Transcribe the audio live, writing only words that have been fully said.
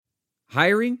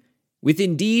Hiring? With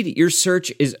Indeed, your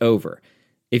search is over.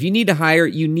 If you need to hire,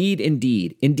 you need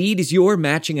Indeed. Indeed is your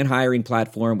matching and hiring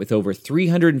platform with over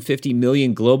 350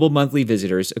 million global monthly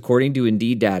visitors, according to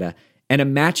Indeed data, and a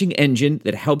matching engine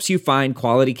that helps you find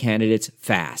quality candidates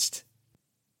fast.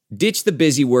 Ditch the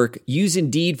busy work. Use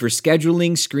Indeed for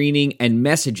scheduling, screening, and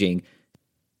messaging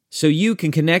so you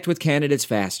can connect with candidates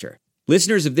faster.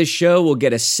 Listeners of this show will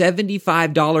get a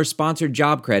 $75 sponsored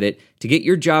job credit to get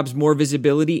your jobs more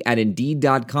visibility at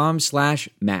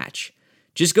Indeed.com/match.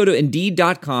 Just go to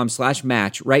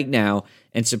Indeed.com/match right now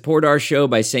and support our show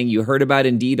by saying you heard about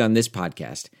Indeed on this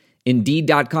podcast.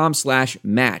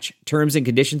 Indeed.com/match. Terms and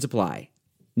conditions apply.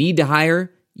 Need to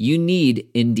hire? You need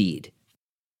Indeed.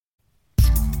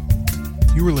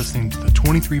 You are listening to the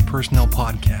 23 Personnel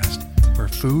Podcast, where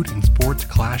food and sports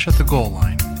clash at the goal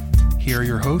line. Here are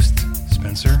your hosts,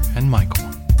 Spencer and Michael.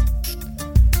 All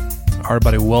right,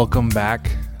 everybody, welcome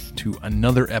back to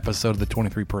another episode of the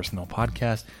 23 Personnel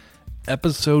Podcast,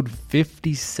 episode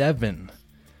 57.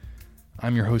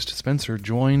 I'm your host, Spencer,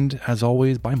 joined, as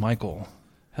always, by Michael.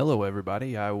 Hello,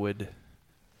 everybody. I would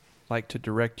like to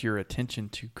direct your attention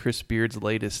to Chris Beard's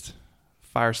latest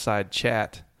fireside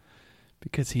chat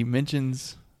because he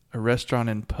mentions a restaurant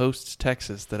in Post,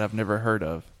 Texas that I've never heard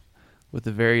of with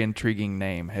a very intriguing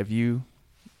name. Have you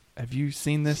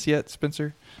seen this yet,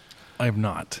 Spencer? I have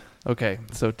not. Okay,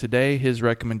 so today his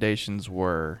recommendations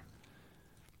were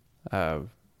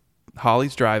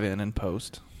Holly's Drive-In in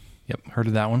Post. Yep, heard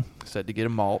of that one. Said to get a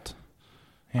malt.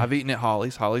 Yeah. I've eaten at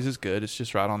Holly's. Holly's is good. It's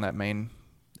just right on that main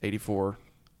 84,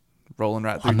 rolling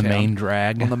right through on the town. main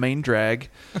drag. On the main drag.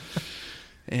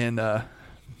 And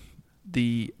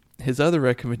his other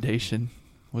recommendation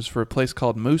was for a place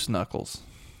called Moose Knuckles.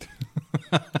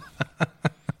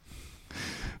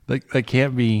 That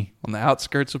can't be on the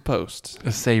outskirts of Post.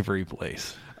 A savory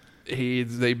place.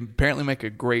 They apparently make a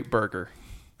great burger.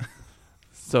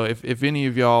 So if any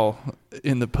of y'all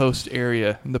in the Post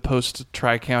area, in the Post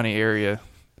Tri-County area,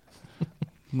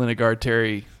 Lynn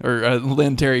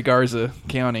Terry Garza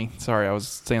County. Sorry, I was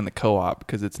saying the co-op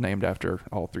because it's named after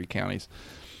all three counties.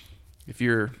 If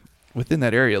you're within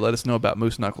that area, let us know about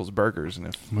Moose Knuckles burgers, and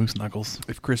if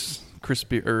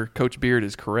Coach Beard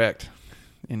is correct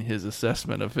in his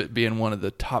assessment of it being one of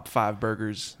the top 5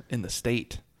 burgers in the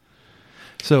state.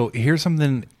 So here's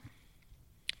something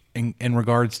in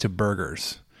regards to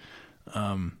burgers.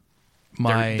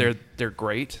 They're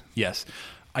great. Yes.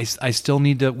 We still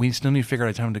need to figure out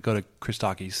a time to go to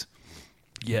Christakis.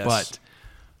 Yes. But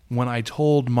when I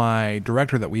told my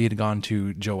director that we had gone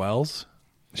to Joel's,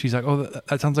 she's like, "Oh,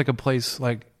 that sounds like a place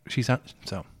like." She said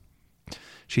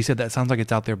that sounds like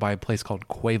it's out there by a place called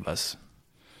Cuevas,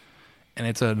 and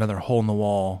it's another hole in the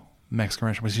wall Mexican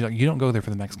restaurant. But she's like, "You don't go there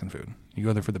for the Mexican food. You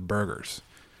go there for the burgers."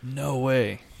 No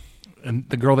way. And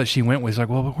the girl that she went with was like,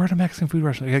 "Well, but we're at a Mexican food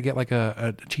restaurant. You gotta get like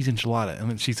a cheese enchilada." And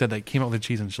then she said they came out with a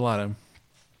cheese enchilada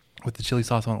with the chili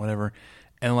sauce on it, whatever,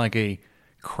 and like a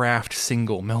Kraft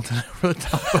single melted over the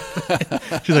top of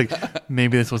it. She's like,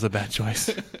 maybe this was a bad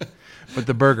choice. But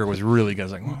the burger was really good. I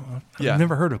was like, well, I've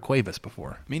never heard of Cuevas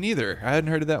before. Me neither. I hadn't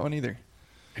heard of that one either.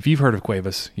 If you've heard of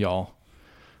Cuevas, y'all,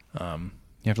 you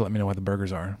have to let me know what the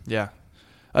burgers are. Yeah.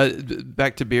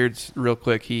 Back to Beard's real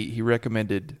quick. He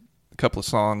recommended a couple of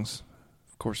songs.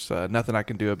 Of course, Nothing I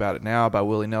Can Do About It Now by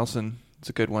Willie Nelson. It's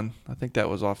a good one. I think that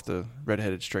was off the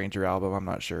Red-Headed Stranger album. I'm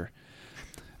not sure.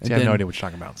 See, I have no idea what you're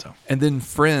talking about. So. And then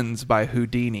Friends by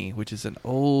Houdini, which is an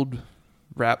old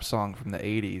rap song from the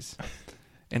 80s.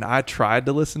 And I tried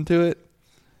to listen to it.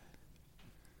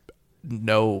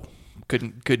 No.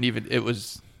 Couldn't even.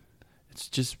 It's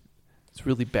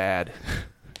really bad.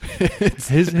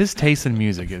 His taste in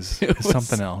music is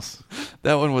something else.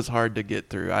 That one was hard to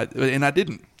get through. I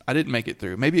didn't make it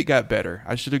through. Maybe it got better.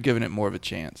 I should have given it more of a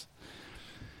chance.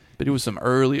 But it was some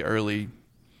early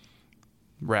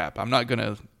rap. I'm not going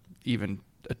to even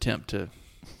attempt to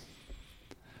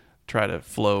try to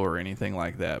flow or anything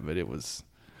like that, but it was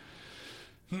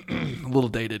a little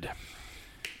dated.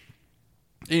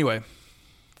 Anyway,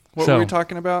 what were we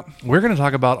talking about? We're going to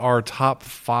talk about our top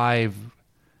 5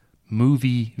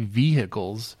 movie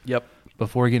vehicles. Yep.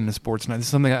 Before we get into sports tonight. This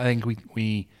is something I think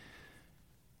we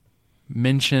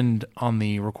mentioned on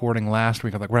the recording last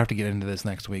week. I'm like, we're going to have to get into this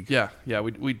next week. Yeah.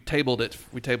 We tabled it.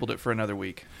 We tabled it for another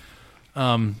week.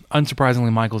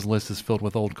 Unsurprisingly, Michael's list is filled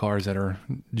with old cars that are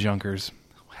junkers.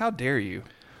 How dare you?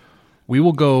 We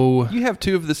will go... You have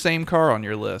 2 of the same car on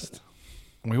your list.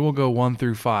 We will go 1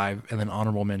 through 5 and then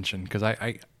honorable mention, because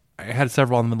I had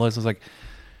several on the list. I was like,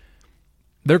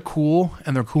 they're cool,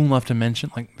 and they're cool enough to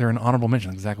mention. Like, they're an honorable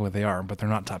mention, exactly what they are, but they're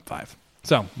not top 5.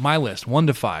 So, my list, 1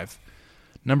 to 5.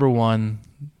 Number 1,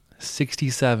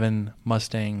 '67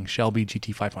 Mustang Shelby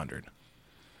GT500.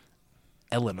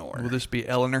 Eleanor. Will this be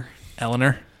Eleanor?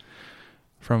 Eleanor.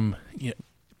 From, if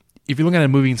you're looking at a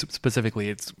movie specifically,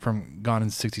 it's from Gone in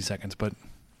 60 Seconds. But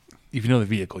if you know the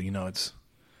vehicle, you know it's.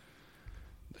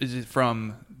 Is it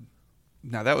from?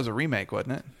 Now that was a remake,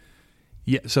 wasn't it?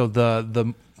 Yeah. So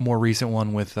the more recent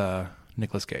one with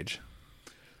Nicolas Cage.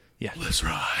 Yeah. Let's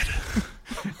ride.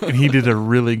 And he did a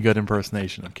really good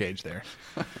impersonation of Cage there.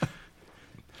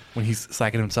 When he's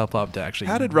psyching himself up to actually.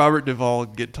 How did Robert Duvall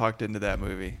get talked into that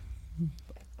movie?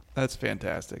 That's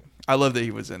fantastic. I love that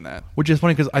he was in that. Which is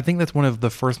funny because I think that's one of the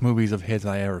first movies of his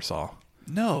I ever saw.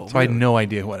 No. So really? I had no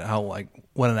idea what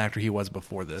an actor he was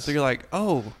before this. So you're like,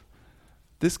 oh,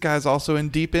 this guy's also in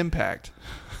Deep Impact.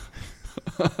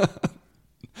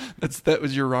 That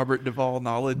was your Robert Duvall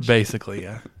knowledge? Basically,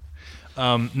 yeah.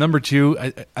 Number 2,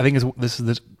 I think this is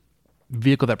the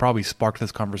vehicle that probably sparked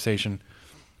this conversation.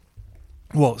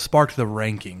 Well, sparked the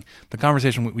ranking. The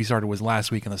conversation we started was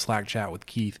last week in the Slack chat with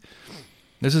Keith.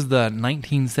 This is the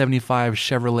 1975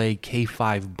 Chevrolet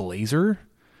K5 Blazer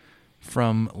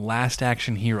from Last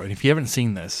Action Hero. And if you haven't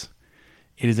seen this,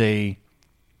 it is a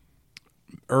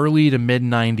early to mid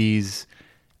 90s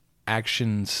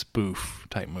action spoof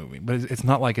type movie. But it's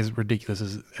not like as ridiculous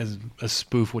as a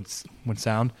spoof would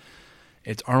sound.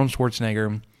 It's Arnold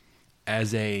Schwarzenegger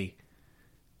as a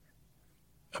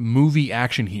movie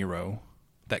action hero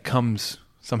that comes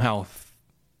somehow.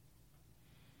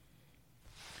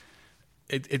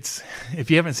 It's if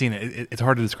you haven't seen it, it's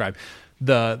hard to describe.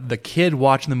 The kid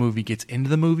watching the movie gets into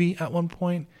the movie at one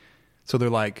point, so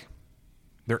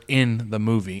they're in the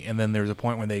movie, and then there's a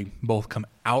point when they both come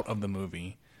out of the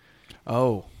movie.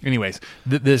 Oh, anyways,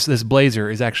 this Blazer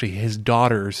is actually his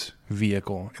daughter's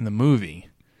vehicle in the movie.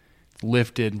 It's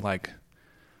lifted like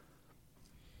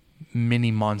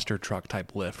mini monster truck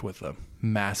type lift with the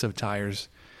massive tires.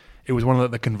 It was one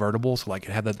of the convertibles, so like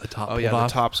it had the top. Oh yeah, off.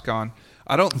 The top's gone.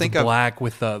 I don't think black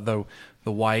with the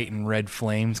white and red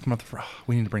flames come out the front.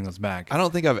 We need to bring those back. I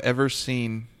don't think I've ever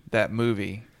seen that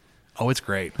movie. Oh, it's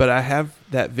great. But I have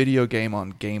that video game on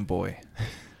Game Boy.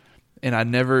 And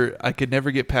I could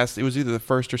never get past, it was either the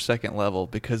first or second level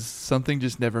because something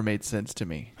just never made sense to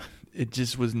me. It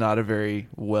just was not a very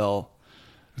well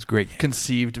it was great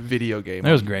conceived video game.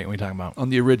 It was great when we talk about. On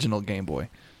the original Game Boy.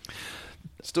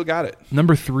 Still got it.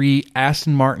 Number 3,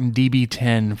 Aston Martin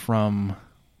DB10 from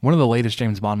one of the latest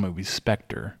James Bond movies,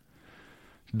 Spectre.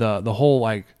 The whole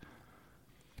like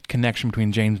connection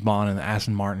between James Bond and the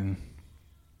Aston Martin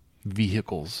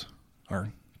vehicles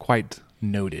are quite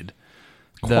noted.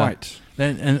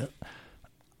 And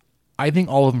I think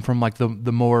all of them from like the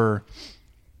more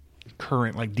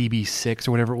current like DB6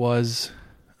 or whatever it was,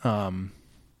 from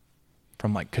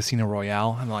like Casino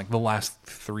Royale, and like the last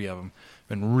 3 of them have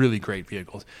been really great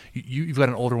vehicles. You've got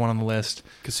an older one on the list.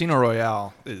 Casino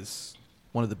Royale is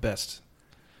one of the best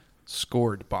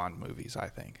scored Bond movies, I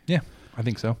think. Yeah, I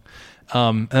think so.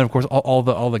 And of course, all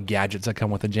the gadgets that come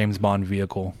with a James Bond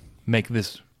vehicle make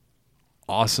this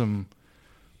awesome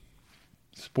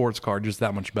sports car just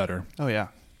that much better. Oh yeah.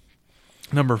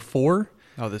 Number 4.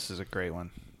 Oh, this is a great one.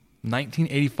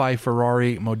 1985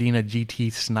 Ferrari Modena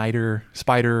GT Spider.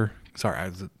 Sorry, I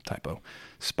was a typo.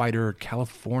 Spider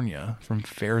California from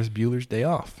Ferris Bueller's Day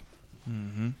Off.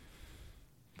 Mm-hmm.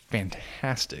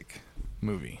 Fantastic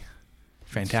movie.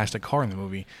 Fantastic car in the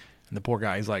movie. And the poor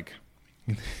guy is like,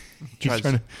 he's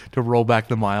trying to roll back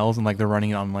the miles and like they're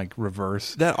running on like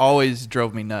reverse. That always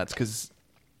drove me nuts because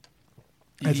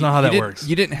that's not how that works.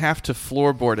 You didn't have to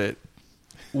floorboard it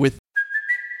with.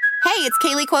 Hey, it's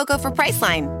Kaylee Cuoco for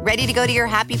Priceline. Ready to go to your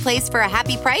happy place for a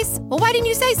happy price? Well, why didn't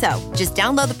you say so? Just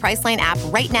download the Priceline app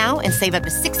right now and save up to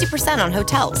 60% on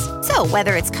hotels. So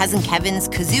whether it's Cousin Kevin's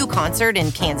Kazoo Concert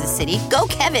in Kansas City, go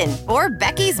Kevin, or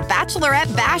Becky's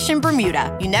Bachelorette Bash in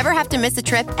Bermuda, you never have to miss a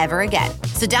trip ever again.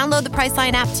 So download the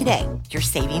Priceline app today. Your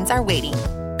savings are waiting.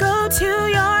 Go to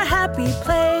your happy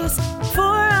place for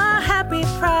a happy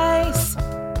price.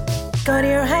 Go to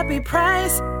your happy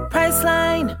price,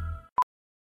 Priceline.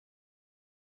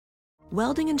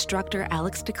 Welding instructor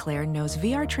Alex DeClaire knows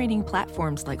VR training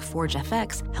platforms like Forge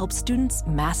FX help students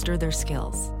master their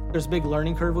skills. There's a big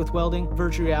learning curve with welding.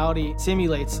 Virtual reality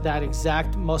simulates that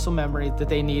exact muscle memory that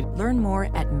they need. Learn more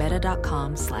at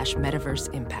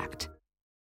meta.com/metaverseimpact.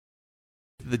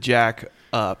 The jack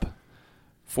up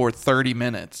for 30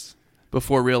 minutes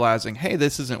before realizing, hey,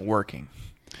 this isn't working.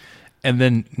 And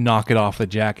then knock it off the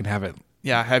jack and have it.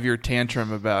 Yeah, have your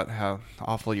tantrum about how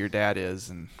awful your dad is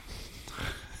and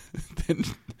then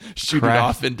shoot it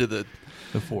off into the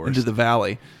forest, into the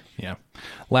valley. Yeah.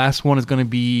 Last one is going to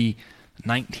be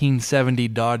 1970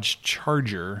 Dodge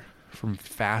Charger from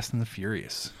Fast and the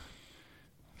Furious.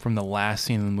 from the last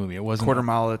scene in the movie. It wasn't Quarter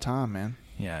mile at a time, man.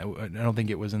 Yeah, I don't think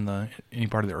it was in any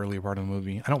part of the earlier part of the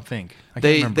movie. I don't think. I can't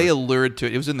They remember. allured to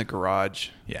it. It was in the garage.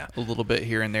 Yeah. A little bit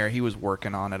here and there. He was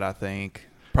working on it, I think.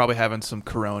 Probably having some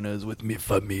Coronas with Mi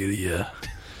Familia.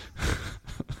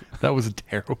 That was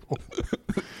terrible.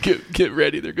 Get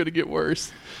ready. They're going to get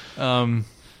worse. I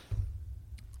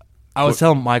was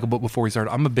telling Michael, but before we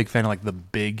started, I'm a big fan of like the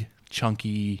big,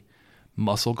 chunky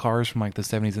muscle cars from like the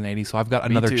 70s and 80s. So I've got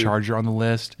another too. Charger on the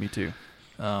list. Me too.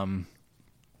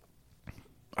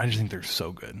 I just think they're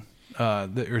so good.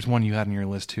 There's one you had on your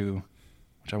list too,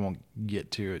 which I won't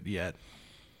get to it yet.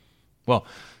 Well,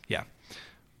 yeah.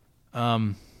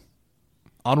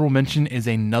 Honorable mention is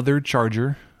another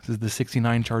Charger. This is the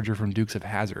 69 Charger from Dukes of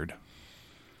Hazzard.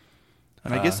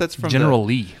 And I guess that's from General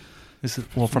Lee. This is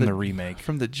from the remake.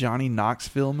 From the Johnny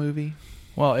Knoxville movie?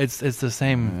 Well, it's the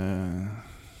same.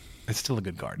 It's still a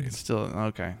good car, dude. It's still,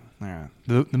 okay. All right.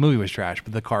 The movie was trash,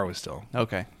 but the car was still.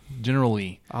 Okay. General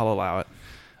Lee. I'll allow it.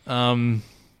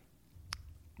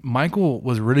 Michael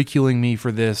was ridiculing me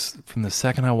for this from the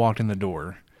second I walked in the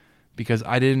door because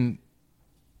I didn't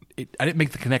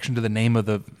make the connection to the name of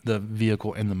the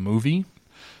vehicle in the movie,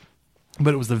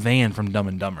 but it was the van from Dumb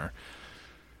and Dumber.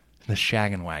 The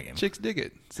Shaggin' Wagon. Chicks dig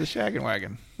it. It's the Shaggin'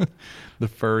 Wagon. The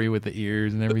furry with the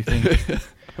ears and everything.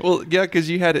 Well, yeah, because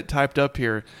you had it typed up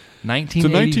here.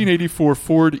 1984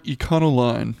 Ford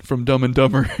Econoline from Dumb and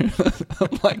Dumber.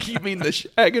 I'm like, you mean the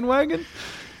Shaggin' Wagon?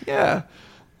 Yeah.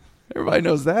 Everybody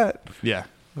knows that. Yeah.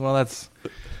 Well, it's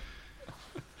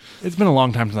been a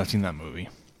long time since I've seen that movie.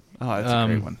 Oh, that's a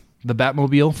great one. The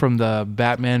Batmobile from the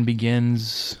Batman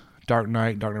Begins, Dark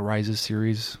Knight Rises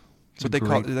series. What did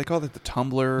they call it the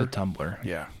Tumbler? The Tumbler.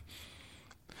 Yeah.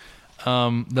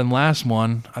 Then last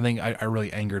one, I think I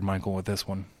really angered Michael with this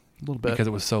one. A little bit. Because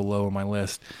it was so low on my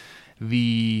list.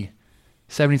 The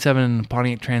 77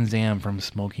 Pontiac Trans Am from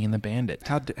Smokey and the Bandit.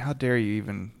 How dare you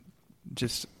even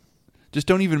just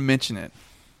don't even mention it.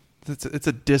 It's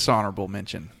a dishonorable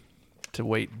mention to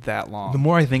wait that long. The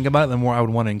more I think about it, the more I would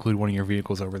want to include one of your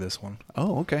vehicles over this one.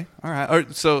 Oh, okay. All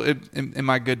right. So am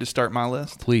I good to start my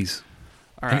list? Please.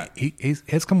 All right. He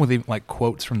has come with even, like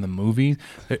quotes from the movie.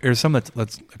 There's some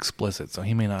that's explicit, so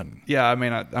he may not. Yeah, I may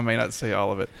not say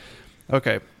all of it.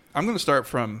 Okay, I'm going to start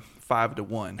from 5 to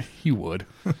 1. You would.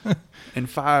 In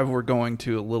 5, we're going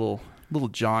to a little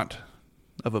jaunt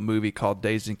of a movie called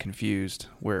Dazed and Confused,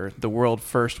 where the world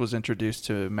first was introduced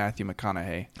to Matthew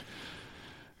McConaughey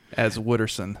as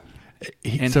Wooderson.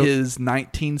 And his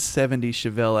 1970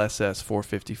 Chevelle SS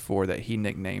 454 that he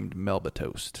nicknamed Melba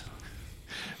Toast.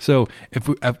 So if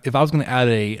I was going to add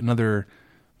another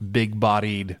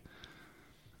big-bodied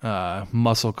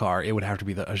muscle car, it would have to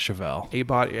be a Chevelle.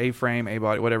 A-frame,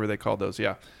 A-body, whatever they call those.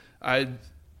 Yeah,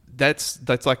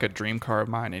 that's like a dream car of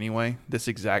mine anyway. This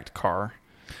exact car,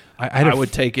 I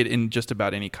would take it in just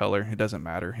about any color. It doesn't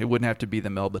matter. It wouldn't have to be the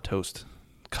Melba Toast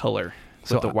color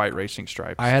with the white racing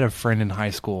stripes. I had a friend in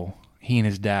high school. He and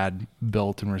his dad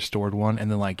built and restored one,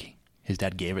 and then like his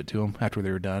dad gave it to him after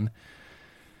they were done.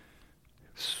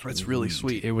 It's really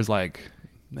sweet. It was like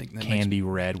candy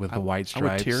red with the white stripes.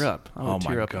 I would tear up. Oh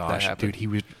my gosh, dude! He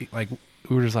was like,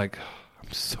 we were just like,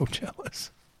 I'm so jealous.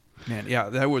 Man, yeah,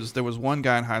 there was one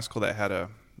guy in high school that had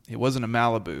it wasn't a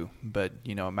Malibu, but a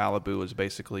Malibu was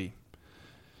basically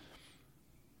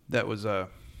a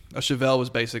Chevelle was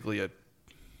basically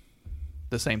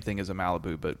the same thing as a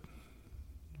Malibu, but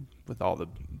with all the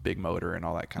big motor and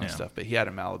all that kind of stuff. But he had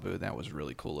a Malibu, and that was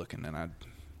really cool looking, and I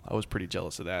was pretty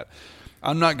jealous of that.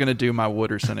 I'm not going to do my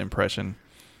Wooderson impression.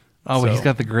 Oh, he's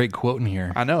got the great quote in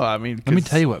here. I know. I mean, let me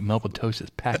tell you what Melba Toast is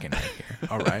packing right here.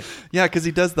 All right. Yeah, because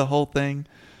he does the whole thing,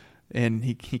 and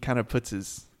he kind of puts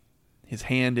his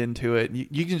hand into it.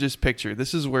 You can just picture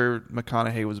this is where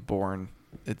McConaughey was born.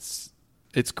 It's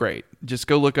great. Just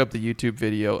go look up the YouTube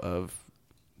video of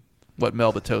what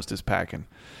Melba Toast is packing.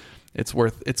 It's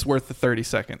worth the 30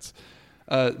 seconds.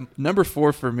 Number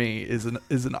 4 for me is an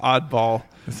oddball.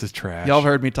 This is trash. Y'all have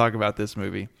heard me talk about this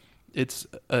movie. It's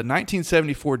a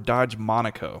 1974 Dodge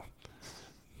Monaco,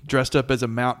 dressed up as a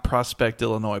Mount Prospect,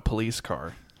 Illinois police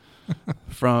car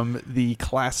from the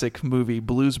classic movie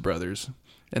Blues Brothers.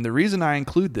 And the reason I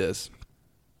include this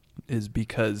is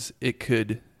because it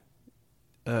could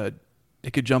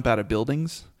jump out of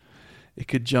buildings, it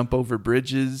could jump over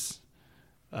bridges,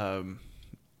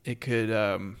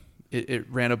 It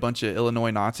ran a bunch of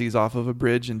Illinois Nazis off of a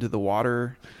bridge into the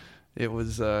water. It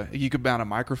was you could mount a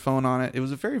microphone on it. It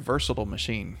was a very versatile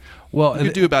machine. Well, you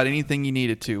could do about anything you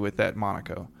needed to with that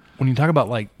Monaco. When you talk about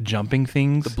like jumping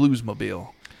things, the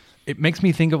Bluesmobile, it makes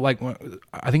me think of like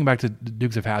I think back to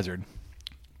Dukes of Hazzard.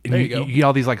 And There you go. You get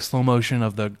all these like slow motion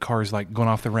of the cars like going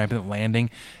off the ramp and landing,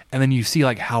 and then you see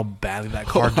like how badly that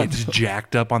car gets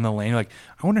jacked up on the lane. Like,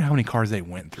 I wonder how many cars they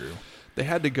went through. They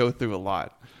had to go through a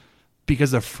lot.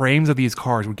 Because the frames of these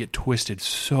cars would get twisted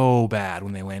so bad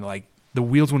when they landed. Like, the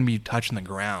wheels wouldn't be touching the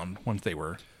ground once they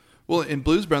were. Well, in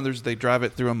Blues Brothers, they drive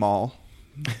it through a mall.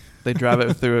 They drive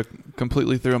it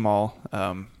completely through a mall.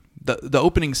 The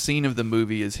opening scene of the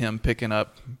movie is him picking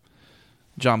up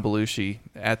John Belushi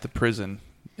at the prison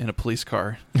in a police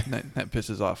car. That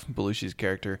pisses off Belushi's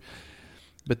character.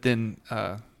 But then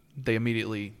they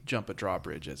immediately jump a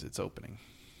drawbridge as it's opening.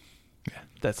 Yeah,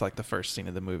 that's like the first scene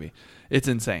of the movie. It's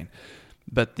insane.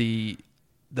 But the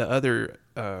other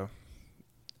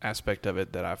aspect of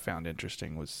it that I found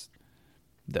interesting was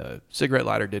the cigarette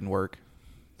lighter didn't work.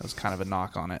 That was kind of a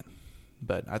knock on it.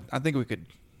 But I think we could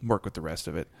work with the rest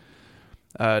of it.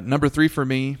 Number 3 for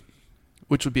me,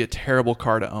 which would be a terrible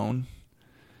car to own,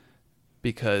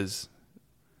 because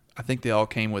I think they all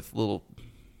came with little,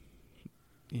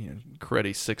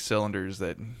 cruddy 6 cylinders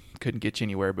that couldn't get you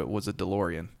anywhere, but was a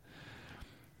DeLorean.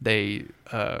 The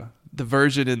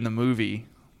version in the movie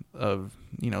of,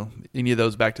 any of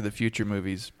those Back to the Future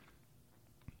movies,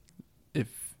 if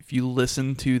you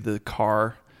listen to the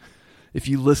car, if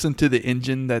you listen to the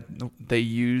engine that they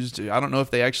used, I don't know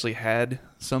if they actually had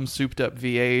some souped up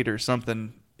V8 or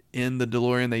something in the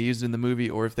DeLorean they used in the movie,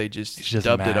 or if they just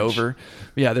dubbed it over.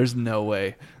 Yeah, there's no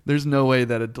way. There's no way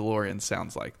that a DeLorean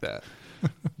sounds like that.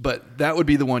 But that would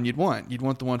be the one you'd want. You'd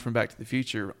want the one from Back to the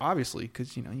Future, obviously,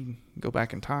 because, you can go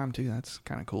back in time, too. That's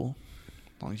kind of cool.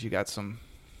 As long as you got some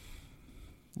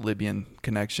Libyan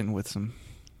connection with some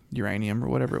uranium or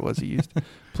whatever it was he used.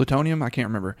 Plutonium? I can't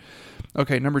remember.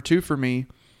 Okay, number 2 for me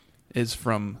is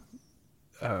from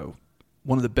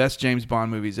one of the best James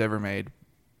Bond movies ever made.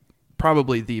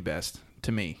 Probably the best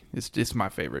to me. It's my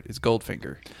favorite. It's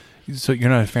Goldfinger. So you're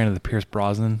not a fan of the Pierce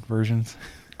Brosnan versions?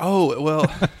 Oh, well.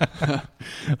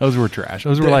 Those were trash.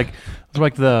 Those were like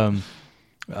the...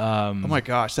 oh my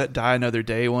gosh, that Die Another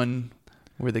Day one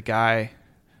where the guy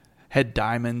had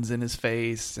diamonds in his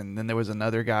face, and then there was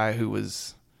another guy who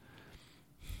was...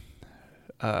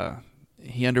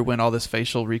 he underwent all this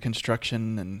facial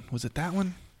reconstruction, and was it that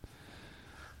one?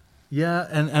 Yeah,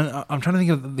 and I'm trying to think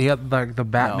of the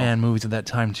Batman movies at that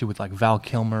time too, with like Val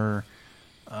Kilmer.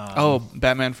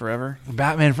 Batman Forever.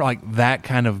 Batman for like that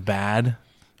kind of bad,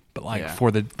 but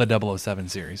for the 007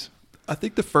 series. I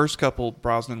think the first couple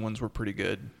Brosnan ones were pretty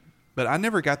good, but I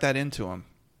never got that into them.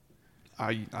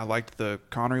 I liked the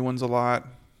Connery ones a lot.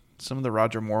 Some of the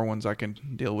Roger Moore ones I can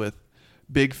deal with.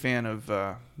 Big fan of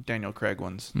Daniel Craig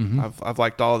ones. Mm-hmm. I've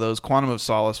liked all of those. Quantum of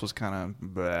Solace was kind of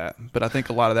bleh, but I think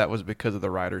a lot of that was because of the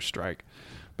writer's strike.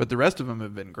 But the rest of them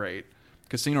have been great.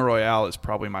 Casino Royale is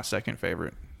probably my second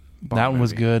favorite Bond that one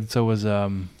was movie. good. So was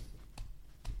Skyfall.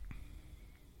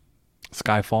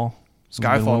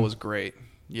 Skyfall was great.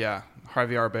 Yeah,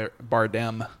 Javier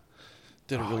Bardem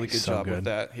did a really good job with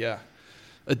that. Yeah,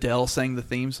 Adele sang the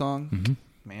theme song. Mm-hmm.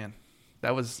 Man.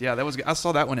 That was good. I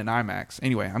saw that one in IMAX.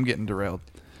 Anyway, I'm getting derailed.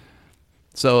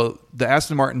 So the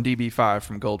Aston Martin DB5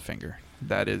 from Goldfinger,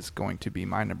 that is going to be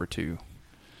my number 2.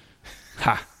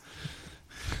 Ha!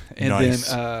 And nice.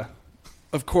 Then,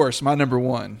 of course, my number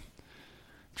 1.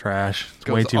 Trash. It's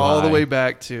goes way too all high. the way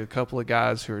back to a couple of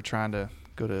guys who are trying to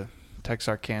go to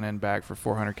Texarkana and back for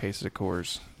 400 cases of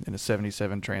Coors in a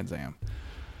 77 Trans Am.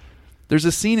 There's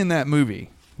a scene in that movie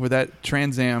where that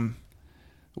Trans Am...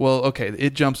 Well, okay,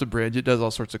 it jumps a bridge. It does all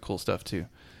sorts of cool stuff, too.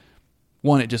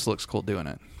 1, it just looks cool doing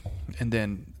it. And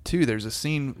then, 2, there's a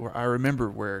scene where I remember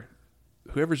where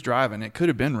whoever's driving, it could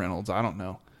have been Reynolds, I don't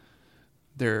know.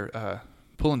 They're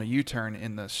pulling a U-turn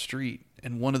in the street,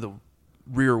 and one of the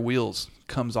rear wheels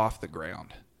comes off the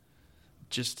ground.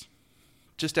 Just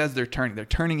as they're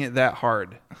turning it that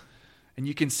hard. And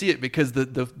you can see it because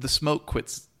the smoke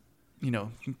quits,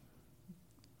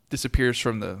 disappears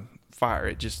from the fire.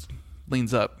 It just...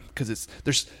 leans up because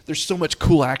there's so much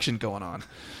cool action going on.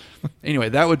 Anyway,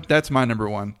 that's my number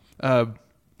 1.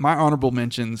 My honorable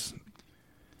mentions,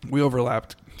 we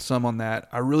overlapped some on that.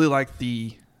 I really like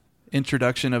the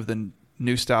introduction of the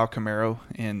new style Camaro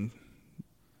in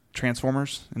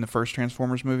Transformers, in the first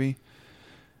Transformers movie.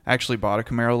 I actually bought a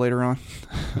Camaro later on.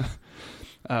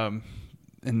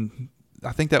 And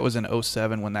I think that was in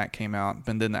 2007 when that came out,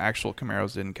 but then the actual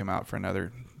Camaros didn't come out for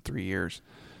another 3 years.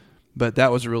 But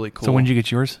that was really cool. So when did you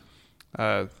get yours?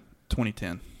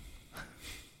 2010.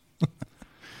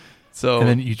 So and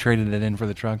then you traded it in for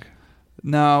the truck?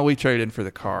 No, we traded in for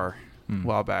the car a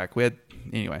while back.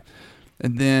 Anyway.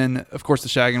 And then, of course, the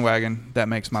Shaggin' Wagon, that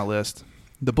makes my list.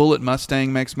 The Bullitt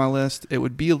Mustang makes my list. It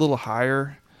would be a little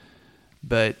higher,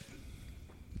 but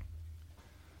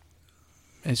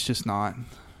It's just not.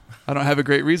 I don't have a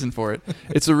great reason for it.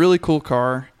 It's a really cool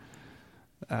car.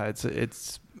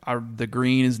 The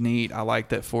green is neat. I like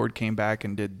that Ford came back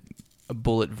and did a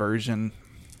Bullet version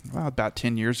about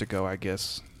 10 years ago, I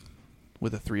guess,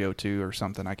 with a 302 or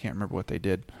something. I can't remember what they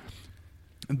did.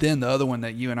 And then the other one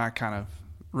that you and I kind of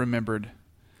remembered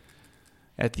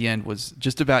at the end was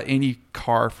just about any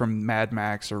car from Mad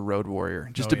Max or Road Warrior.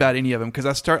 Just about any of them. Because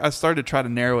I started to try to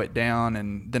narrow it down,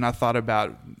 and then I thought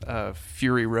about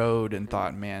Fury Road and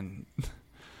thought, man,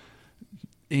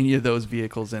 any of those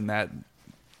vehicles in that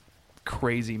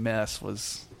crazy mess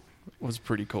was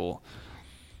pretty cool.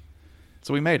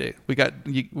 So we made it.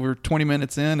 We're 20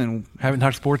 minutes in and Haven't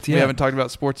talked sports yet. we haven't talked about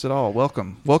sports at all.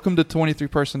 Welcome to 23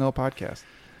 Personnel Podcast.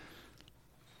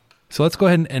 So let's go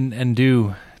ahead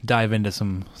and dive into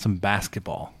some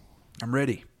basketball. I'm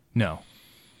ready. No,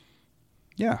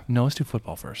 let's do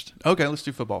football first. Okay, let's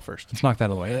do football first. Let's knock that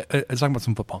out of the way. Let's talk about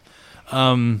some football.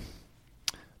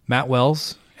 Matt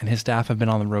Wells and his staff have been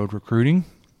on the road recruiting.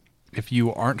 If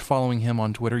you aren't following him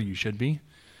on Twitter, you should be.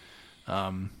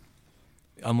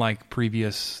 Unlike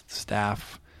previous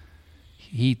staff,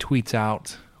 he tweets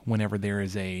out whenever there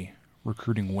is a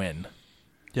recruiting win.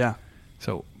 Yeah.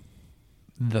 So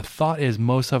the thought is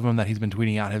most of them that he's been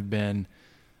tweeting out have been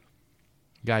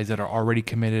guys that are already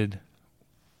committed,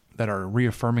 that are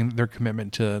reaffirming their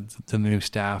commitment to the new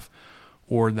staff,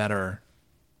 or that are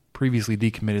previously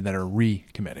decommitted that are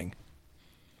recommitting.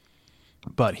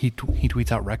 But he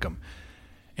tweets out Reckham,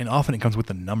 and often it comes with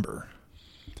a number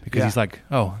because he's like,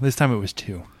 oh, this time it was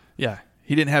 2. Yeah.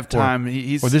 He didn't have time.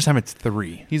 Or this time it's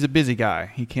 3. He's a busy guy.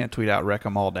 He can't tweet out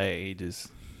Reckham all day. He just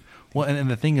and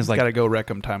the thing is, like, got to go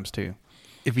Reckham times 2.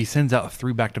 If he sends out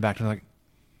 3 back-to-back, they're like,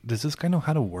 does this guy know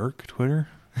how to work Twitter?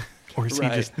 Or is he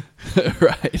just...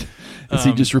 right. Is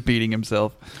he just repeating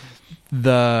himself?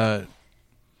 I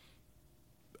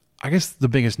guess the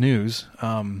biggest news,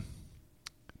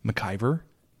 McIver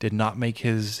did not make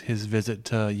his visit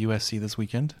to USC this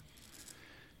weekend.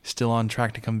 Still on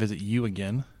track to come visit you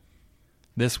again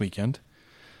this weekend.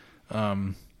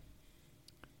 Who's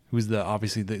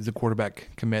obviously the quarterback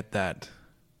commit that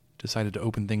decided to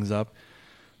open things up.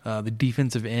 The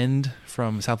defensive end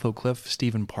from South Oak Cliff,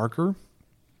 Stephen Parker,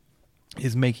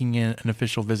 is making an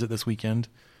official visit this weekend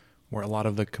where a lot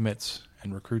of the commits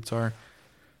and recruits are.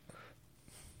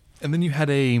 And then you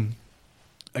had a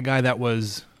guy that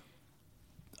was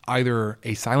either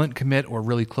a silent commit or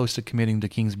really close to committing to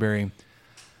Kingsbury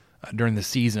during the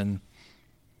season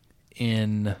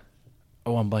I'm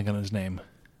blanking on his name.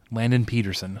 Landon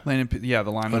Peterson. The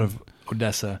lineman out of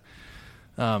Odessa.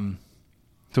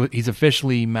 So he's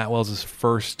officially Matt Wells'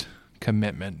 first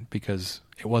commitment because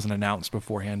it wasn't announced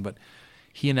beforehand, but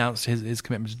he announced his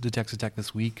commitment to Texas Tech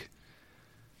this week.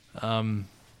 I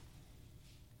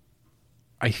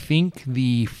think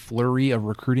the flurry of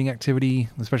recruiting activity,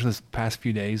 especially this past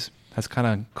few days, has kind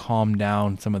of calmed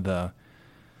down some of the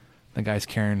guys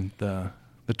carrying the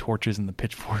torches and the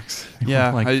pitchforks.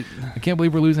 Yeah. I can't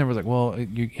believe we're losing. Everyone's like, well,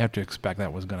 you have to expect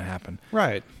that was going to happen.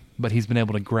 Right. But he's been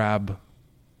able to grab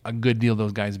a good deal of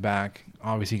those guys back.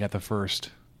 Obviously, he got the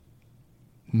first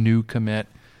new commit.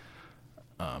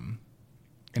 And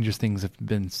just things have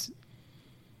been...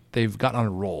 They've gotten on a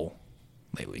roll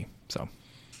lately. So,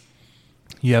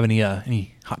 you have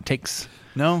any hot takes?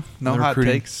 No hot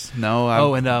recruiting? takes. No.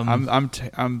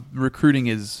 I'm recruiting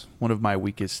is one of my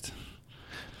weakest.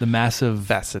 The massive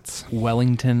facets.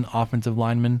 Wellington offensive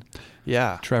lineman.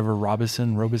 Yeah. Trevor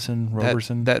Roberson.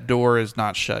 That door is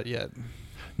not shut yet.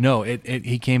 No,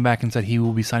 he came back and said he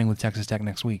will be signing with Texas Tech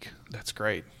next week. That's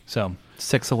great. So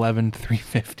 6'11",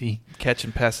 350.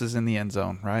 Catching passes in the end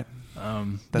zone, right?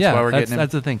 That's why we're getting him.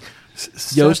 That's the thing.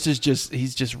 Yost is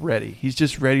he's just ready. He's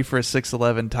just ready for a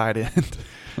 6'11" tight end.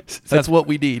 That's what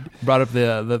we need. Brought up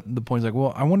the points like,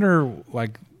 well, I wonder,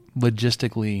 like,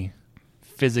 logistically,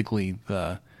 physically,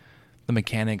 the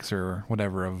mechanics or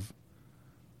whatever of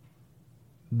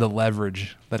the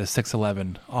leverage that a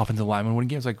 6'11" offensive lineman would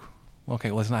give. It's like,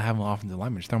 okay, let's not have an offensive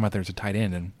lineman. Just throw him out there as a tight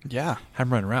end and have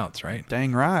him run routes, right?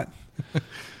 Dang right.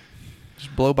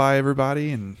 Just blow by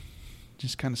everybody and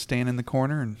just kind of stand in the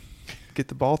corner and get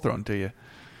the ball thrown to you.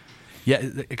 Yeah,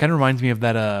 it kind of reminds me of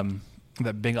that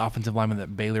big offensive lineman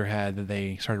that Baylor had that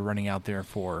they started running out there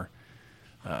for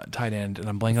tight end, and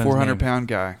I'm blanking on his name. 400-pound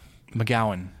guy.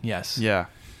 McGowan, yes. Yeah.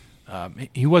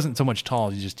 He wasn't so much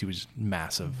tall; he was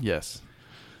massive. Yes.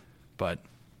 But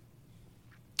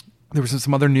there was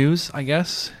some other news, I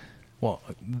guess. Well,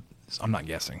 I'm not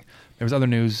guessing. There was other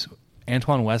news.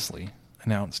 Antoine Wesley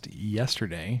announced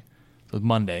yesterday, so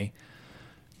Monday,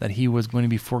 that he was going to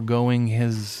be foregoing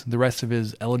the rest of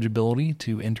his eligibility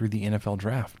to enter the NFL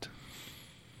draft.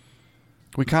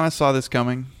 We kind of saw this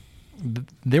coming.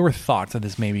 There were thoughts of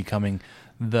this maybe coming.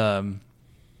 We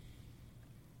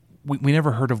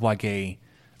never heard of like a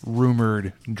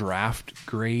rumored draft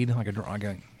grade.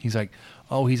 He's like,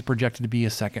 oh, he's projected to be a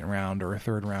second round or a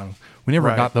third round. We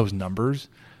never got those numbers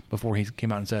before he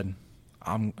came out and said,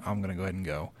 I'm going to go ahead and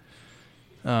go.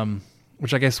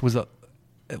 Which I guess it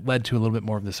led to a little bit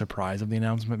more of the surprise of the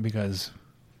announcement, because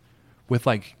with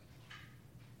like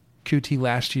QT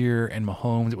last year and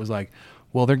Mahomes, it was like,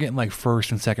 well, they're getting like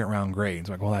first and second round grades.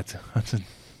 Like, well, that's an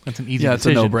easy decision. It's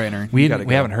a no-brainer. We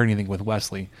haven't heard anything with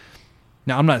Wesley.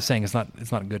 Now, I'm not saying it's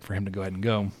not good for him to go ahead and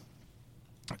go.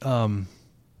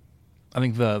 I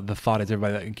think the thought is,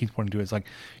 everybody that keeps pointing to it is like,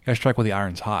 you got to strike while the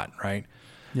iron's hot, right?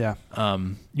 Yeah.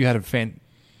 You had a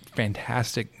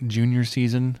fantastic junior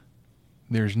season.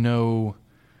 There's no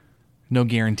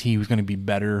guarantee he was going to be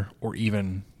better or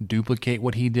even duplicate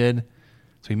what he did.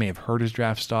 So he may have hurt his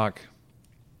draft stock.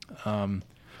 So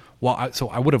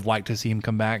I would have liked to see him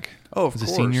come back as a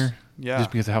senior,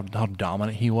 just because of how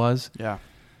dominant he was. Yeah.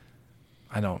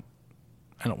 I don't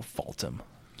fault him.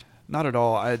 Not at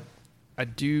all. I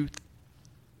do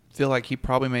feel like he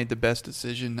probably made the best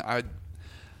decision.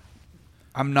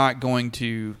 I'm not going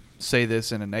to say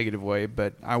this in a negative way,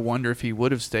 but I wonder if he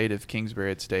would have stayed if Kingsbury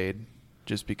had stayed,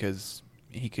 just because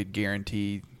he could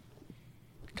guarantee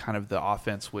kind of the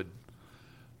offense would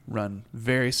run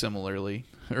very similarly,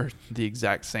 or the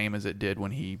exact same as it did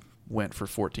when he went for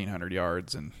 1,400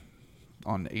 yards and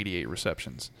on 88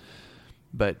 receptions.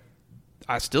 But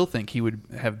I still think he would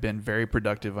have been very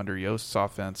productive under Yost's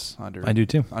offense. I do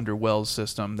too. Under Wells'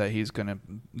 system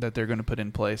that they're gonna put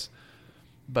in place.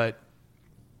 But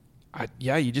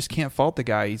you just can't fault the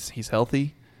guy. He's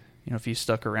healthy. You know, if he's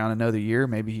stuck around another year,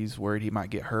 maybe he's worried he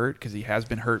might get hurt, because he has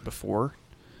been hurt before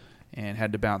and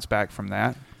had to bounce back from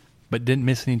that. But didn't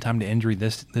miss any time to injury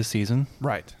this season.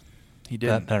 Right. He did.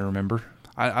 That I remember.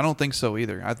 I don't think so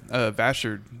either.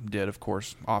 Vasher did, of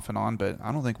course, off and on, but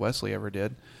I don't think Wesley ever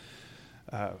did.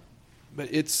 But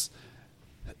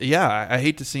I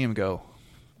hate to see him go,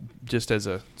 just as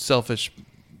a selfish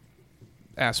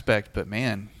aspect. But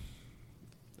man,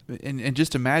 and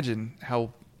just imagine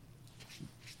how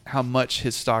much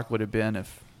his stock would have been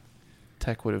if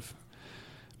Tech would have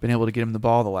been able to get him the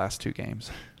ball the last two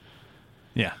games.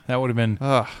 Yeah, that would have been,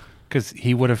 because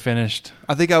he would have finished.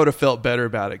 I think I would have felt better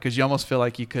about it, because you almost feel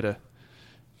like you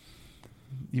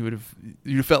would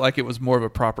have felt like it was more of a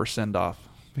proper send off,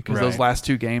 because those last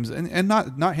two games, and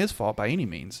not his fault by any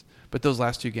means, but those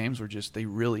last two games were just, they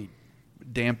really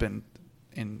dampened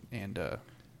and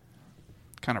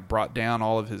kind of brought down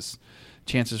all of his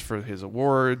chances for his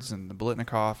awards and the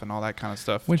Biletnikoff and all that kind of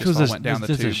stuff. Which was just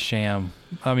a sham.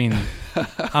 I mean,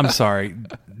 I'm sorry.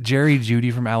 Jerry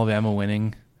Jeudy from Alabama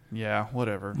winning. Yeah,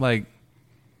 whatever. Like,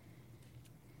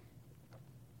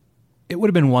 it would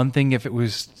have been one thing if it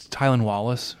was Tylan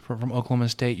Wallace from Oklahoma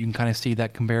State. You can kind of see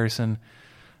that comparison.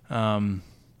 Who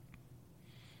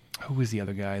was the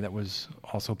other guy that was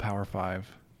also Power 5?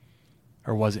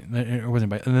 Or was it? Or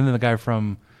wasn't? And then the guy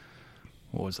from,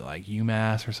 what was it, like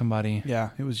UMass or somebody?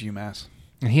 Yeah, it was UMass.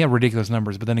 And he had ridiculous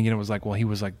numbers, but then again, it was like, well, he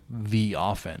was like the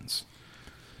offense.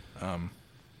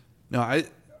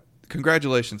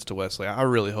 Congratulations to Wesley. I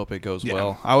really hope it goes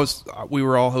well. We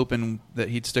were all hoping that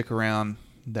he'd stick around,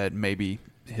 that maybe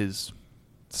his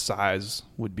size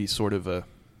would be sort of a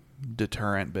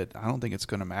deterrent, but I don't think it's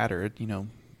going to matter.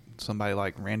 Somebody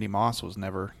like Randy Moss was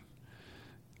never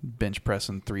bench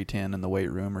pressing 310 in the weight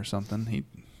room or something.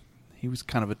 He was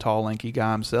kind of a tall, lanky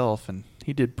guy himself, and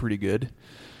he did pretty good.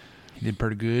 He did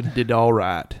pretty good. Did all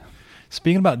right.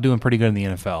 Speaking about doing pretty good in the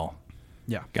NFL,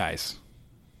 yeah, guys,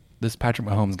 this Patrick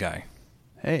Mahomes guy,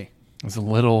 hey, it's a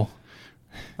little.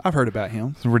 I've heard about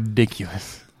him. It's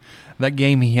ridiculous. That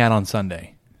game he had on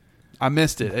Sunday, I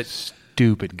missed it. It's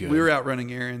stupid good. We were out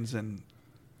running errands, and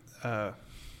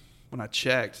when I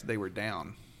checked, they were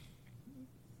down.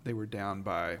 They were down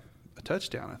by a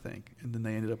touchdown, I think, and then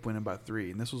they ended up winning by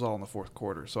 3, and this was all in the fourth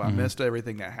quarter. So I missed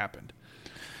everything that happened.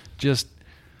 Just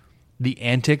the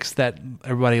antics that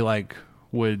everybody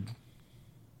would.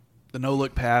 The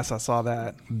no-look pass, I saw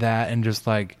that. That, and just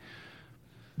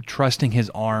trusting his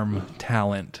arm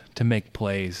talent to make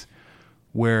plays,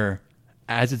 where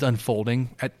as it's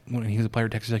unfolding, when he was a player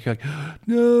at Texas Tech, you're like,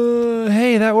 no,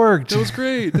 hey, that worked. That was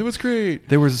great. That was great.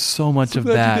 There was so much of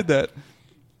that. You did that.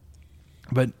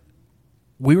 But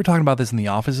we were talking about this in the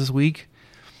office this week.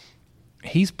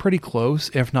 He's pretty close,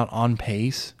 if not on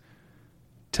pace,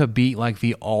 to beat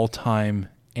the all-time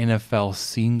NFL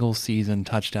single-season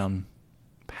touchdown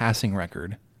passing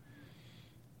record,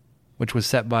 which was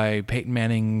set by Peyton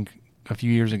Manning a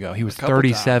few years ago. He was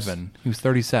 37. Times. He was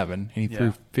 37, and he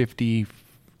threw 54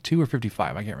 52 or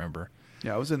 55. I can't remember.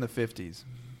 Yeah, I was in the 50s.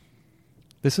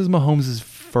 This is Mahomes'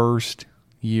 first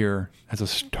year as a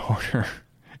starter,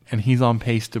 and he's on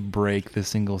pace to break the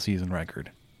single season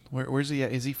record. Where's he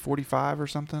at? Is he 45 or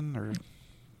something? Or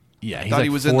Yeah, thought he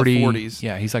was in the 40s.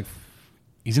 Yeah, he's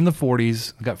in the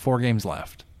 40s. Got 4 games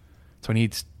left, so he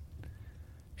needs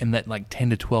in that like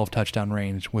 10 to 12 touchdown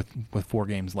range with 4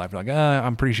 games left. Like,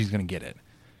 I'm pretty sure he's going to get it.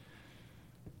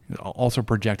 He's also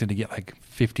projected to get like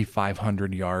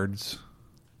 5,500 yards,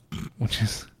 which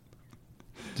is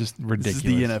just ridiculous.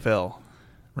 This is the NFL.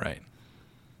 Right.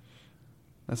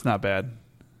 That's not bad.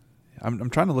 I'm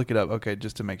trying to look it up, okay,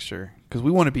 just to make sure, because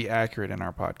we want to be accurate in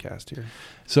our podcast here.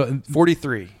 So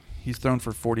 43. He's thrown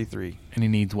for 43. And he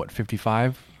needs, what,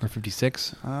 55 or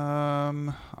 56? I'll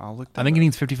look that I think up. he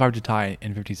needs 55 to tie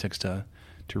and 56 to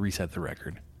reset the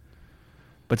record.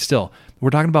 But still, we're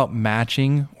talking about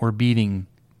matching or beating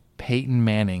Peyton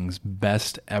Manning's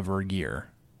best ever year.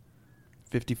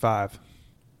 55.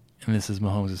 And this is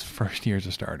Mahomes' first year as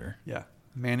a starter. Yeah.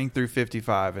 Manning threw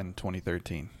 55 in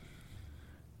 2013.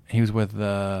 He was with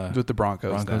the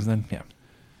Broncos then. Yeah.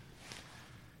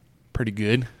 Pretty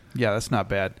good. Yeah, that's not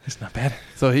bad. It's not bad.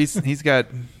 So he's got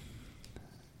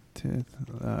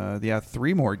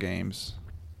 3 more games.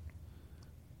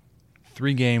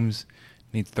 3 games,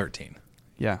 needs 13.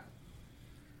 Yeah.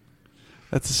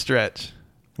 That's a stretch.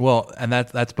 Well, and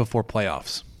that's before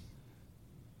playoffs.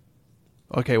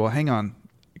 Okay, well, hang on,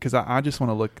 because I just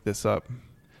want to look this up.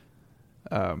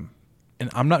 And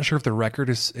I'm not sure if the record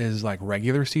is like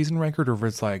regular season record or if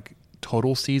it's like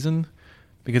total season.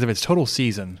 Because if it's total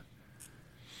season,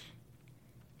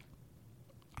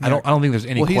 I don't think there's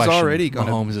any he's question already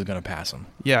Mahomes is going to pass him.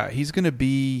 Yeah, he's going to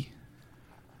be.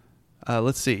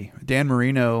 Let's see. Dan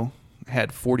Marino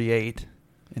had 48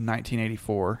 in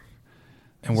 1984.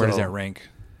 And where does that rank?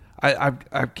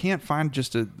 I can't find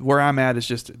where I'm at is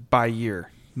just by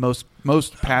year. Most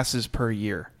passes per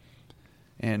year.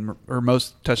 Or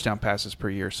most touchdown passes per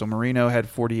year. So Marino had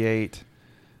 48.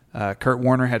 Kurt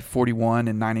Warner had 41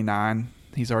 in 99.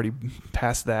 He's already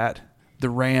passed that. The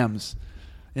Rams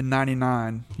in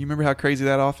 99. You remember how crazy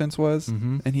that offense was?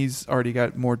 Mm-hmm. And he's already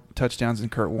got more touchdowns than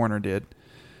Kurt Warner did.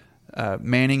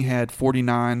 Manning had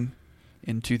 49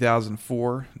 in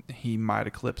 2004. He might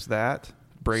eclipse that.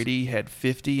 Brady had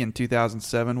 50 in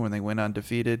 2007 when they went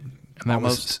undefeated. And that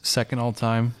was second all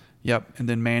time. Yep. And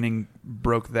then Manning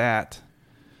broke that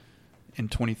in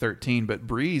 2013, but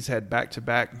Breeze had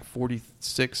back-to-back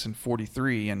 46 and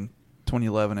 43 in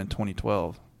 2011 and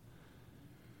 2012.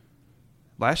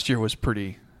 Last year was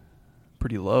pretty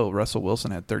low. Russell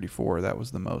Wilson had 34. That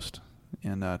was the most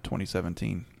in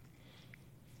 2017.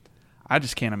 I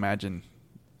just can't imagine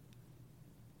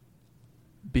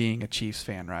being a Chiefs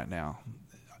fan right now,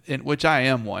 which I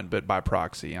am one, but by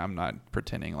proxy. I'm not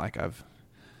pretending like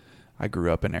I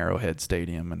grew up in Arrowhead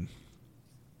Stadium and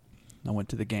I went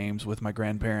to the games with my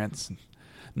grandparents.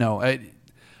 No,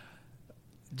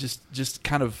 just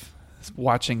kind of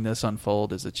watching this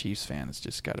unfold as a Chiefs fan, it's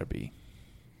just got to be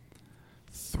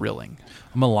thrilling.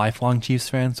 I'm a lifelong Chiefs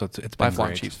fan, so it's been Lifelong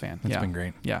great. Chiefs fan. It's been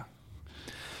great. Yeah.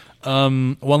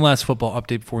 One last football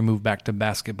update before we move back to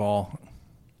basketball.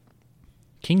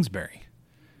 Kingsbury.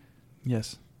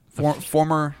 Yes.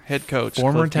 Former head coach.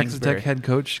 Former Cliff Texas Kingsbury. Tech head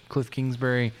coach Cliff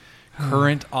Kingsbury.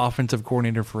 Current offensive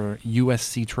coordinator for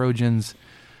USC Trojans.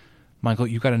 Michael,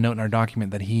 you got a note in our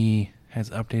document that he has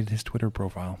updated his Twitter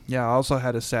profile. Yeah, I also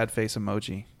had a sad face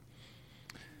emoji.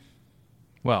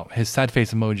 Well, his sad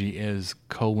face emoji is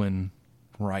colon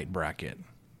right bracket.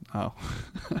 Oh.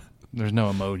 There's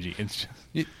no emoji. It's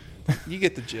just You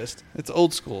get the gist. It's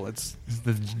old school. It's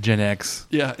the Gen X.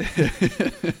 yeah.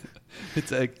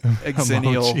 It's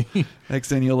exennial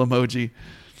emoji.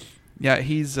 Yeah,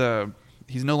 he's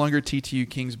no longer TTU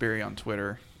Kingsbury on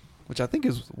Twitter, which I think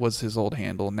was his old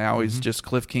handle. Now he's just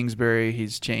Cliff Kingsbury.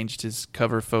 He's changed his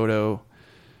cover photo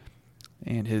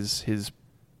and his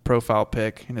profile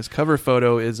pic, and his cover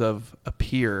photo is of a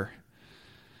pier.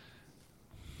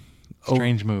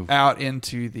 Strange move. Out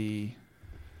into the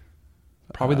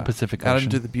Probably the Pacific Ocean. Out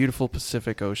into the beautiful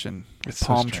Pacific Ocean with It's so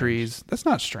palm strange. trees. That's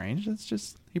not strange. It's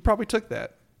just he probably took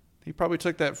that. He probably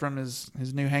took that from his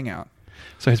new hangout.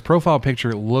 So his profile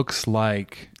picture looks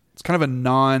like, It's kind of a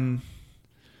non.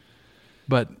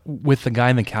 but with the guy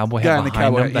in the cowboy Guy hat in the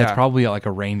behind cowboy- him, that's yeah. probably like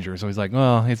a ranger. So he's like,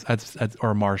 oh, that's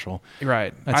or a marshal.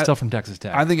 Right. That's still from Texas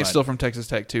Tech. I think it's but still from Texas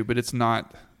Tech too, but it's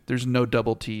not. There's no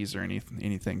double T's or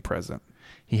anything present.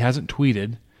 He hasn't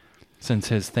tweeted since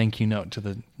his thank you note to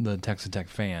the Texas Tech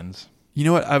fans. You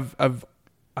know what?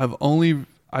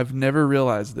 I've never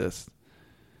realized this.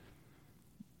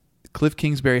 Cliff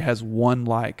Kingsbury has 1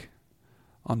 like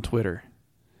on Twitter.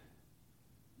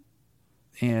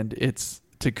 and it's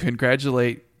to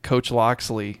congratulate Coach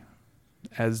Loxley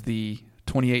as the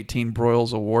 2018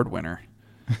 Broyles Award winner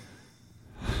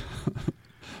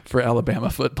for Alabama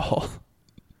football.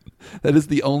 That is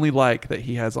the only like that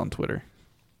he has on Twitter,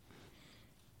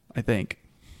 I think.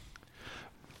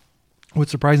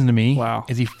 What's surprising to me Wow.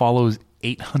 is he follows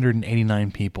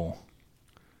 889 people.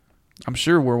 I'm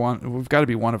sure we've got to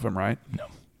be one of them, right? No.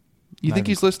 You Not think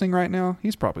even he's listening right now?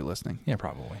 He's probably listening. Yeah,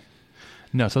 probably.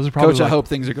 No, so those are probably Coach, I hope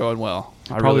things are going well.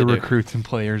 I probably really do. recruits and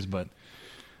players, but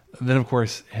then of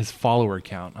course his follower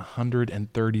count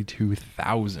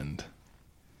 132,000.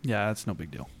 Yeah, that's no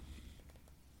big deal.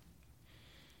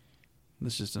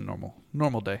 This is just a normal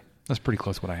day. That's pretty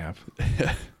close to what I have.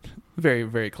 Very,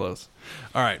 very close.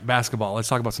 All right, basketball. Let's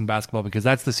talk about some basketball because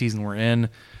that's the season we're in.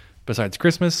 Besides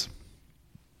Christmas,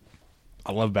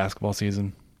 I love basketball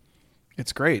season.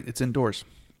 It's great. It's indoors.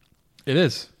 It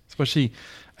is, especially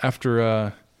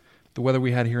after the weather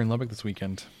we had here in Lubbock this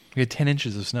weekend. We had 10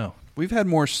 inches of snow. We've had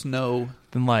more snow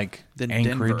Than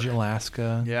Anchorage, Denver.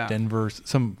 Alaska, Yeah. Denver,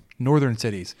 some northern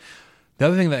cities. The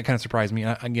other thing that kind of surprised me,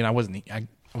 again, I wasn't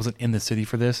in the city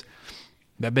for this.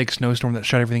 That big snowstorm that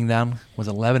shut everything down was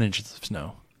 11 inches of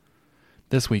snow.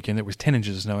 This weekend it was 10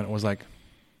 inches of snow, and it was like,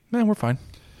 man, we're fine.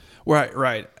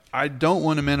 Right. I don't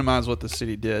want to minimize what the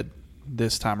city did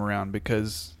this time around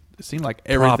because it seemed like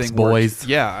everything Props, boys. worked.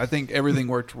 Yeah, I think everything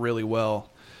worked really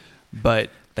well. But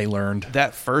They learned.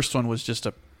 that first one was just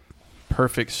a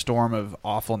perfect storm of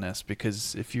awfulness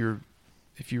because if you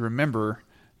remember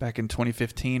back in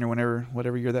 2015 or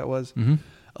whatever year that was,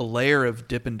 a layer of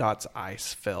Dippin' Dots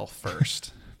ice fell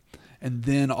first. And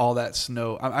then all that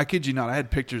snow, I kid you not, I had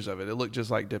pictures of it. It looked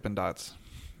just like Dippin' Dots.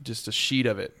 Just a sheet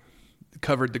of it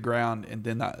covered the ground, and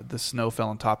then the snow fell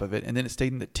on top of it. And then it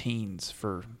stayed in the teens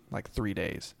for like 3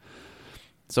 days.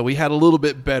 So we had a little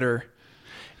bit better.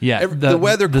 Yeah, The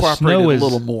weather cooperated snow a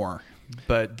little more.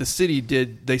 But the city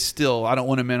I don't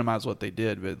want to minimize what they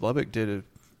did, but Lubbock did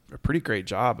a pretty great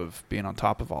job of being on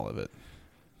top of all of it.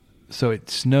 So it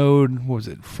snowed, what was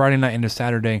it, Friday night into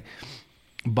Saturday.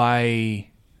 By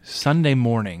Sunday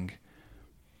morning,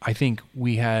 I think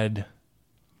we had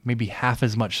maybe half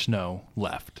as much snow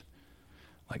left.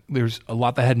 Like there's a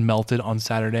lot that had melted on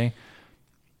Saturday.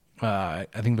 I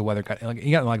think the weather got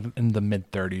in the mid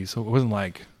 30s, so it wasn't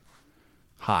like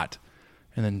hot.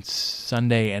 And then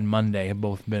Sunday and Monday have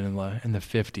both been in the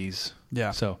 50s.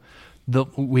 Yeah. So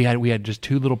we had just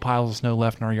two little piles of snow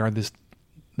left in our yard this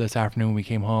afternoon when we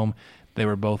came home. They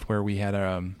were both where we had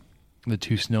the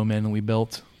two snowmen that we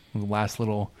built, the last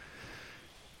little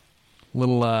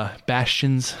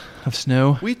bastions of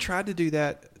snow. We tried to do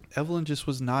that. Evelyn just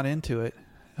was not into it.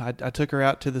 I took her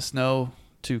out to the snow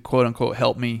to quote unquote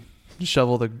help me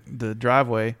shovel the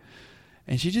driveway,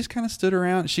 and she just kind of stood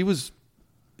around. She was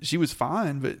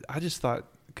fine, but I just thought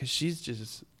because she's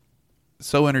just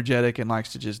so energetic and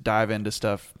likes to just dive into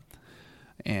stuff,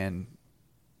 and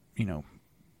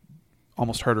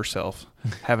almost hurt herself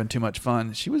having too much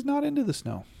fun. She was not into the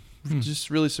snow. It just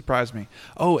really surprised me.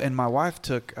 Oh, and my wife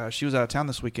she was out of town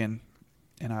this weekend,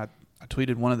 and I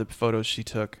tweeted one of the photos she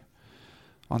took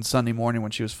on Sunday morning when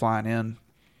she was flying in.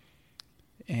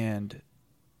 And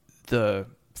the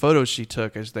photos she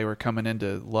took as they were coming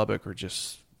into Lubbock were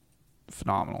just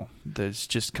phenomenal. There's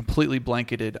just completely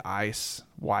blanketed ice,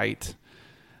 white.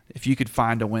 If you could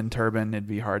find a wind turbine, it'd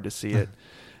be hard to see it.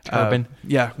 Turbine?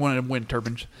 Yeah, one of them wind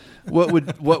turbines. What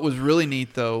was really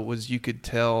neat though was you could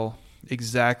tell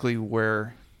exactly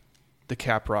where the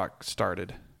cap rock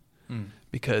started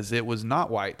because it was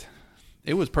not white.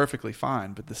 It was perfectly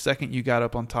fine, but the second you got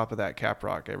up on top of that cap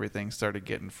rock, everything started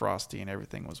getting frosty and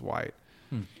everything was white.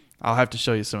 I'll have to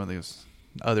show you some of these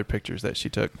other pictures that she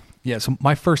took. Yeah, so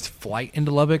my first flight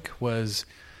into Lubbock was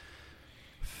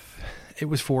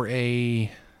for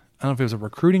I don't know if it was a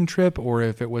recruiting trip or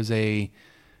if it was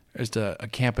just a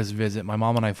campus visit. My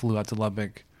mom and I flew out to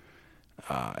Lubbock,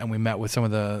 and we met with some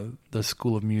of the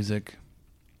School of Music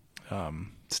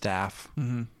staff,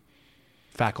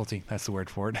 faculty. That's the word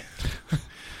for it.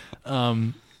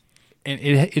 And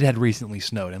it had recently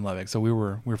snowed in Lubbock, so we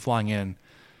were flying in,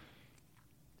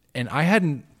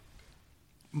 and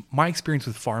my experience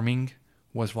with farming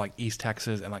was for like East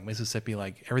Texas and like Mississippi,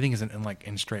 like everything is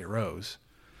in straight rows.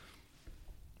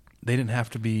 They didn't have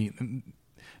to be.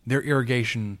 Their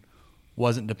irrigation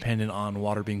wasn't dependent on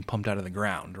water being pumped out of the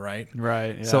ground, right?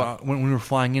 Right. Yeah. So when we were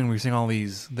flying in, we were seeing all the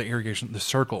irrigation, the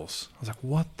circles. I was like,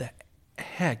 what the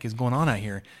heck is going on out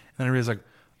here? And then I realized like,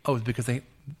 oh, it's because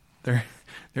their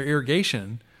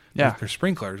irrigation, yeah, their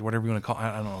sprinklers, whatever you want to call.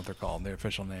 I don't know what they're called. Their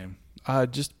official name.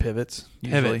 Just pivots.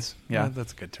 Usually. Pivots. Yeah,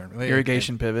 that's a good term.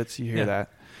 Irrigation pivots. You hear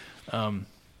that?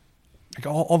 Like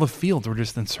all the fields were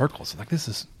just in circles. Like, this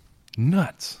is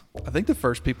nuts. I think the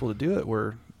first people to do it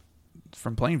were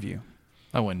from Plainview.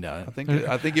 I wouldn't doubt it. I think it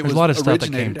There's was a lot of stuff that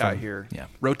originated came out from here. Yeah.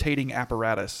 Rotating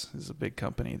Apparatus is a big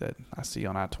company that I see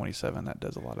on I-27 that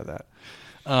does a lot of that.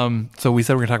 So we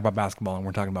said we're going to talk about basketball, and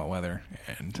we're talking about weather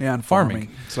and farming.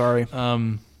 Sorry.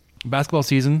 Basketball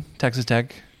season, Texas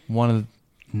Tech, one of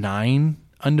 9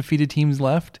 undefeated teams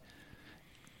left.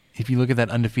 If you look at that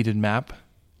undefeated map,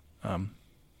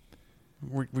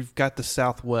 We've got the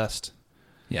Southwest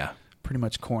yeah, pretty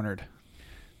much cornered.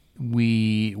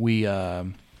 we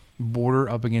border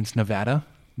up against Nevada,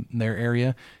 their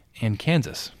area, and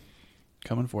Kansas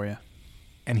Coming for you.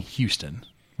 and Houston.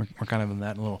 We're kind of in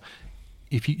that little.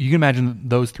 If you can imagine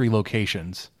those 3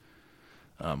 locations,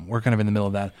 we're kind of in the middle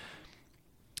of that.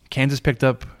 Kansas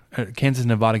and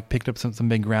Nevada picked up some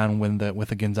big ground with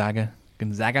the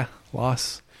Gonzaga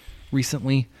loss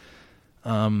recently.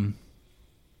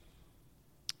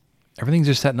 Everything's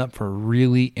just setting up for a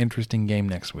really interesting game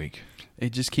next week.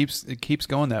 It just keeps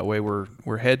going that way.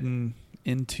 We're heading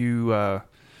into a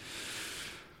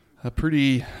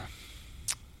pretty.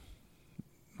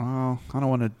 I don't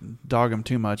want to dog them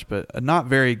too much, but a not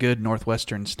very good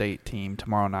Northwestern State team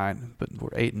tomorrow night. But we're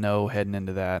 8-0 heading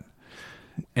into that.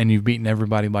 And you've beaten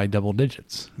everybody by double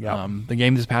digits. Yep. The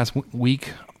game this past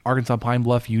week, Arkansas Pine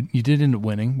Bluff, you did end up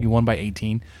winning. You won by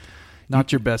 18.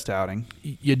 Not your best outing.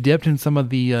 You dipped in some of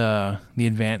the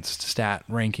advanced stat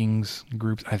rankings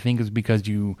groups. I think is because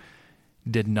you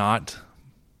did not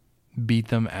beat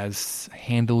them as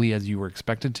handily as you were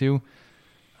expected to.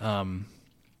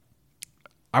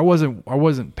 I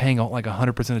wasn't paying like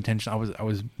 100% attention. I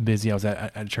was busy. I was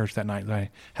at church that night. I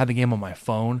had the game on my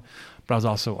phone, but I was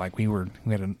also like we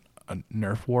had a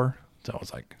Nerf war, so I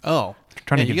was like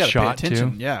trying to get a shot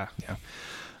too. Yeah.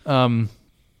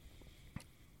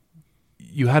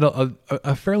 You had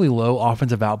a fairly low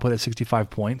offensive output at 65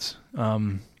 points.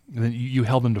 Then you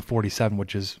held them to 47,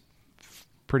 which is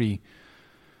pretty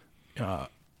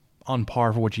on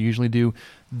par for what you usually do.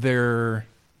 Their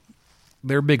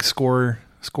big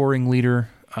scoring leader,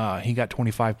 he got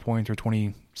 25 points or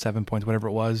 27 points, whatever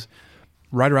it was,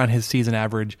 right around his season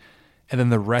average, and then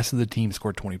the rest of the team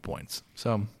scored 20 points.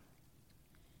 So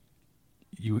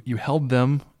you held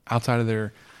them outside of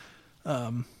their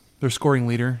scoring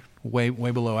leader, way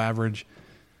below average.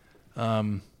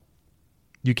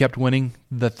 You kept winning.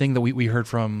 The thing that we heard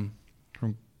from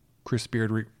Chris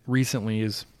Beard recently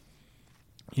is,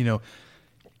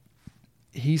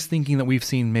 he's thinking that we've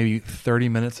seen maybe 30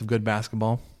 minutes of good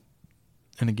basketball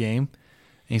in a game.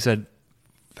 And he said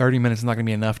 30 minutes is not going to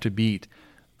be enough to beat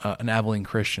an Abilene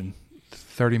Christian.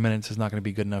 30 minutes is not going to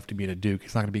be good enough to beat a Duke.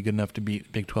 It's not going to be good enough to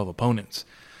beat Big 12 opponents.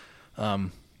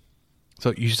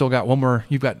 So you still got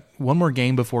you've got one more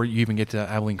game before you even get to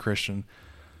Abilene Christian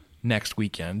next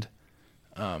weekend.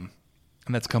 And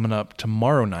that's coming up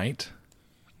tomorrow night,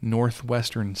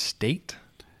 Northwestern State.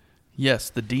 Yes,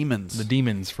 the Demons. The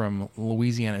Demons from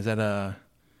Louisiana. Is that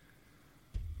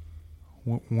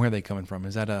where are they coming from?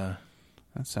 Is that That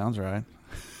sounds right.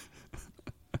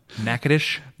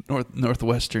 Natchitoches?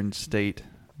 Northwestern State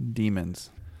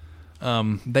Demons.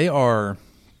 They are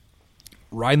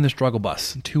riding the struggle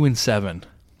bus, 2-7.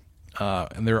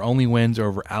 And their only wins are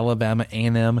over Alabama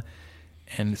A&M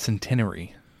and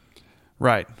Centenary.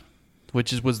 Right,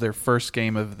 which was their first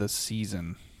game of the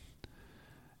season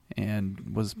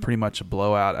and was pretty much a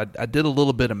blowout. I did a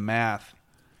little bit of math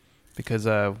because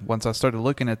once I started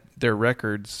looking at their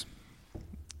records,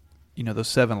 those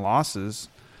 7 losses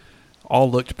all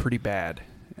looked pretty bad.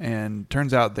 And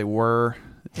turns out they were.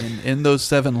 In those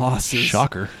 7 losses.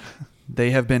 Shocker.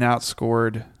 They have been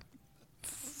outscored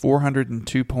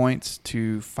 402 points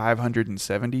to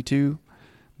 572.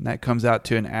 And that comes out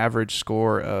to an average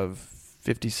score of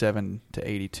 57 to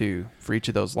 82 for each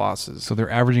of those losses. So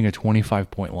they're averaging a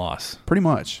 25-point loss. Pretty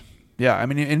much. Yeah, I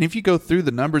mean, and if you go through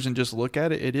the numbers and just look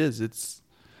at it,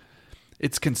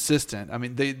 it's consistent. I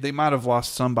mean, they might have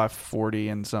lost some by 40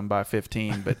 and some by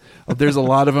 15, but there's a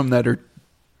lot of them that are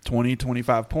 20,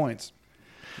 25 points.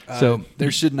 So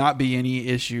there should not be any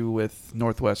issue with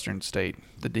Northwestern State.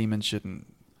 The Demons shouldn't.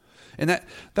 And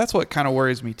that's what kind of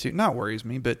worries me too. Not worries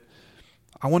me, but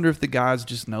I wonder if the guys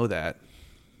just know that.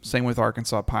 Same with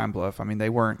Arkansas Pine Bluff. I mean, they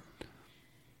weren't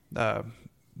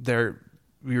there.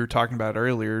 We were talking about it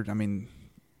earlier. I mean,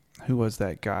 who was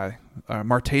that guy?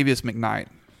 Martavius McKnight.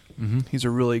 Mm-hmm. He's a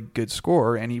really good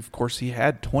scorer, and of course he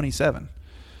had 27.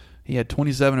 He had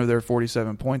 27 of their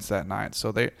 47 points that night.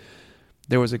 So there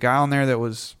was a guy on there that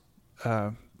was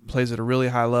plays at a really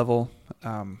high level,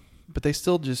 but they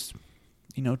still just,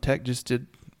 Tech just did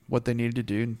what they needed to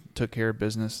do and took care of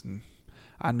business. And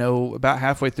I know about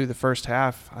halfway through the first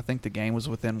half, I think the game was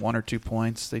within 1 or 2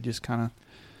 points. They just kind of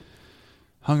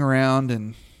hung around,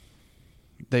 and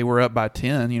they were up by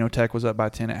 10. You know, Tech was up by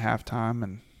 10 at halftime,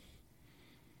 and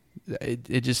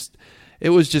it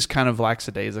was just kind of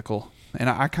lackadaisical. And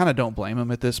I kind of don't blame them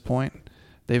at this point.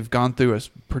 They've gone through a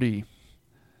pretty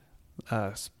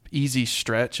easy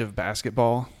stretch of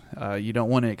basketball. You don't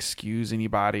want to excuse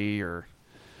anybody or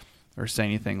say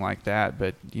anything like that,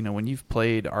 but you know, when you've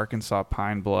played Arkansas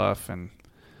Pine Bluff and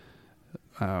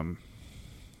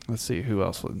let's see who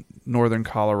else, Northern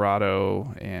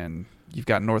Colorado, and you've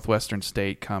got Northwestern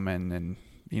State coming, and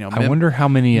you know, I wonder how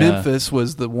many Memphis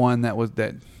was the one that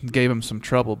gave them some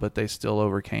trouble, but they still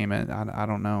overcame it. I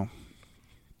don't know.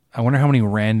 I wonder how many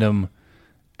random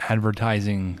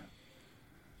advertising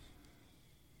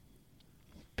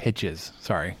pitches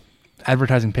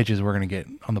we're going to get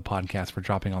on the podcast for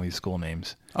dropping all these school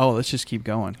names. Oh, let's just keep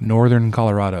going. Northern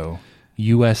Colorado,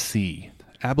 USC,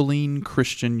 Abilene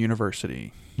Christian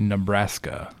University,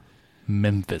 Nebraska,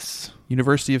 Memphis,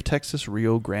 University of Texas,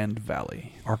 Rio Grande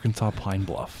Valley, Arkansas Pine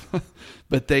Bluff.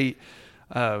 But they,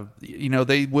 you know,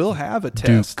 they will have a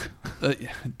test.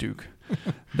 Duke.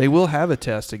 They will have a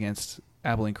test against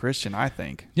Abilene Christian, I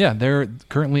think. Yeah, they're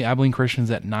currently Abilene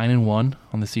Christian's at 9-1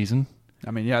 on the season.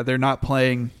 I mean, yeah, they're not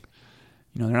playing.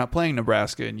 You know, they're not playing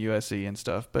Nebraska and USC and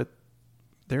stuff, but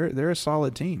they're a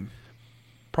solid team.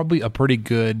 Probably a pretty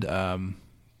good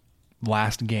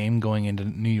last game going into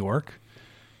New York.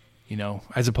 You know,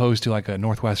 as opposed to like a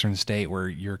Northwestern State where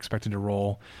you're expected to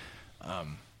roll.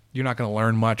 You're not going to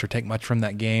learn much or take much from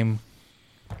that game.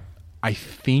 I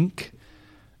think,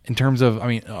 in terms of, I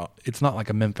mean, it's not like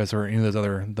a Memphis or any of those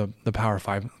other the Power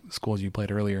 5 schools you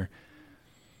played earlier.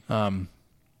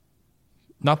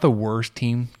 Not the worst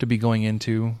team to be going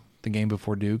into the game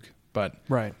before Duke, but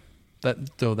right.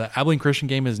 The Abilene Christian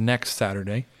game is next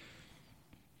Saturday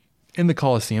in the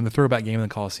Coliseum, the throwback game in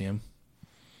the Coliseum.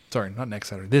 Sorry, not next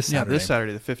Saturday. This Saturday. Yeah, this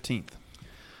Saturday, the 15th.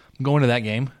 I'm going to that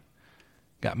game.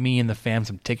 Got me and the fam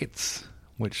some tickets,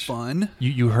 which fun.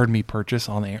 You heard me purchase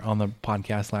on the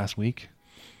podcast last week.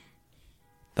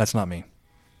 That's not me.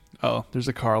 Oh, there's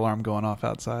a car alarm going off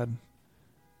outside.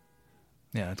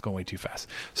 Yeah, it's going way too fast.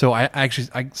 So I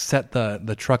set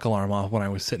the truck alarm off when I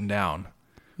was sitting down.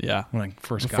 Yeah, when I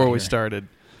first got before here. we started.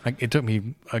 It took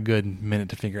me a good minute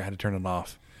to figure out how to turn it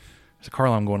off. There's a car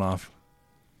alarm going off.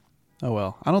 Oh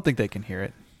well, I don't think they can hear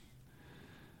it.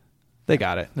 They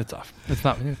got it. It's off. It's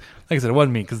not. Like I said, it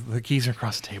wasn't me because the keys are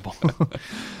across the table.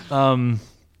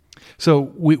 So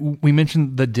we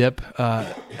mentioned the dip.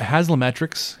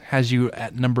 Haslametrics has you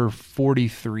at number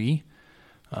 43.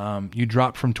 You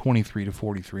dropped from 23 to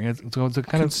 43. So it's a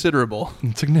kind considerable,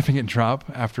 of significant drop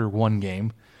after one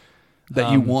game.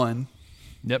 That you won.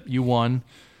 Yep, you won.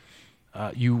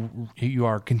 You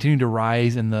are continuing to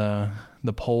rise in the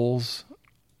polls.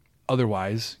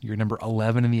 Otherwise, you're number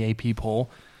 11 in the AP poll.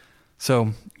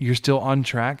 So you're still on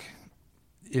track.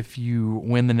 If you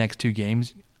win the next two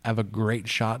games, have a great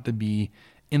shot to be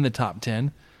in the top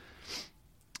 10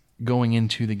 going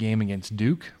into the game against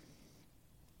Duke.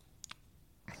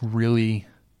 Really,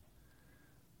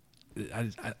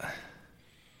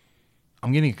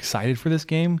 I'm getting excited for this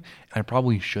game, and I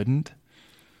probably shouldn't,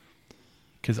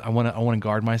 because I want to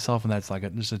guard myself, and that's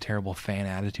like just a terrible fan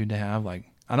attitude to have. Like,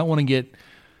 I don't want to get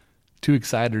too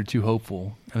excited or too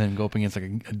hopeful, and then go up against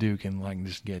like a Duke and like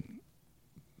just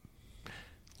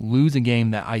lose a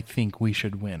game that I think we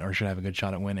should win or should have a good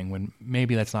shot at winning, when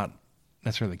maybe that's not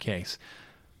necessarily the case.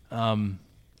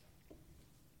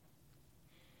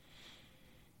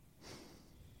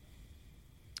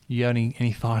 You have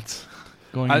any thoughts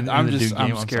going into the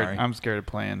Duke game? I'm scared of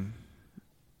playing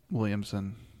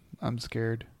Williamson. I'm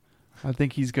scared. I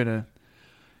think he's gonna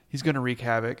wreak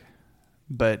havoc,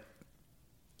 but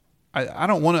I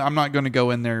don't want to. I'm not going to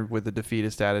go in there with a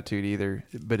defeatist attitude either.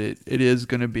 But it is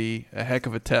going to be a heck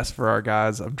of a test for our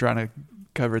guys. I'm trying to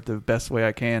cover it the best way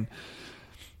I can.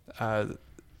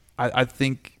 I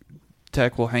think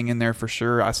Tech will hang in there for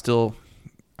sure. I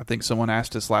think someone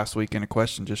asked us last week in a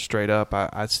question just straight up.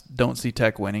 I don't see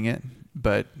Tech winning it,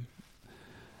 but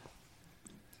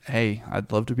hey,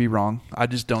 I'd love to be wrong. I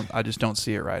just don't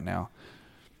see it right now.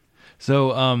 So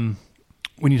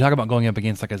when you talk about going up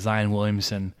against like a Zion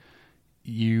Williamson,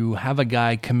 you have a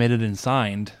guy committed and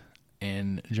signed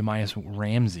in Jamias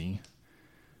Ramsey,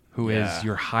 who is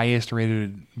your highest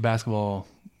rated basketball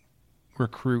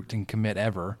recruit and commit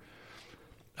ever.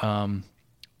 I'd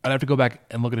have to go back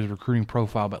and look at his recruiting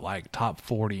profile, but like top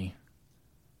 40,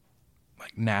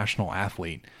 like national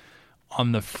athlete,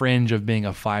 on the fringe of being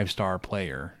a 5-star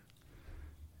player.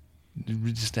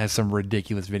 It just has some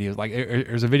ridiculous videos. Like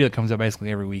there's a video that comes out basically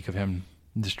every week of him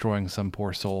destroying some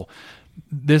poor soul.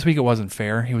 This week it wasn't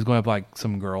fair. He was going up like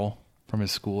some girl from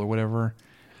his school or whatever,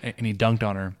 and he dunked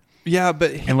on her. Yeah,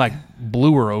 but and like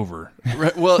blew her over.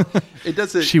 Right, well, it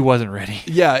doesn't. She wasn't ready.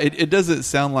 Yeah, it doesn't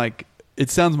sound like. It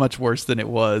sounds much worse than it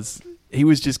was. He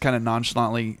was just kind of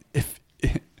nonchalantly,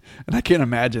 and I can't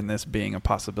imagine this being a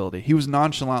possibility. He was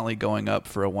nonchalantly going up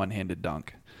for a one-handed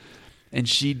dunk, and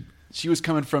she was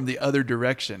coming from the other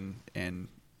direction and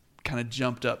kind of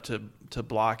jumped up to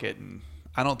block it, and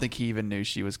I don't think he even knew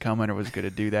she was coming or was going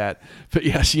to do that. But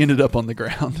yeah, she ended up on the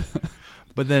ground.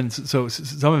 But then, so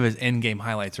some of his end-game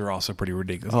highlights are also pretty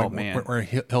ridiculous. Oh, like, man. Where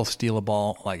he'll steal a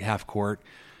ball like half court,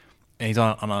 and he's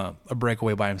on a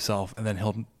breakaway by himself, and then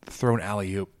he'll throw an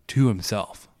alley-oop to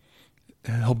himself.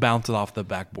 He'll bounce it off the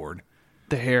backboard.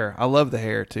 The hair. I love the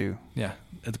hair, too. Yeah,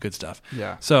 it's good stuff.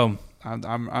 Yeah. So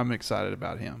I'm excited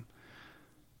about him.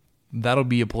 That'll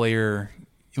be a player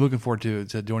you're looking forward to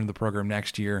joining the program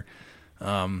next year.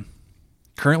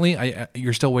 Currently,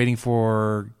 you're still waiting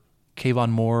for Kayvon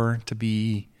Moore to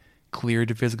be cleared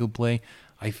to physical play.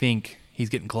 I think he's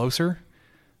getting closer.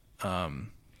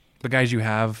 The guys you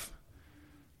have,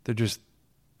 they're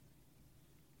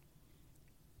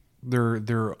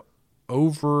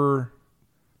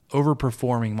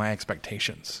overperforming my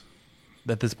expectations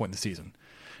at this point in the season.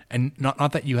 And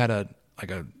not that you had a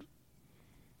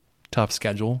tough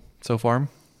schedule so far,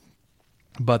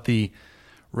 but the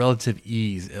relative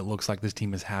ease it looks like this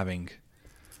team is having,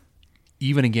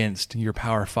 even against your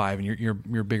Power 5 and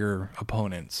your bigger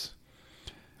opponents,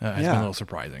 has been a little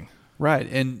surprising. Right,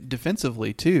 and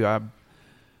defensively too.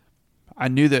 I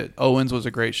knew that Owens was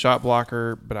a great shot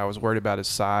blocker, but I was worried about his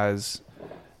size.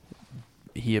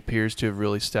 He appears to have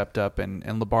really stepped up, and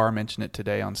LeBar mentioned it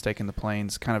today on Staking the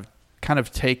Plains, kind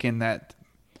of taken that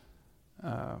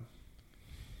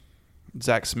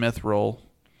Zach Smith role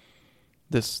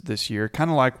this year. Kind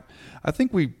of like, I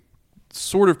think we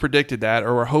sort of predicted that,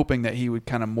 or were hoping that he would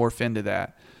kind of morph into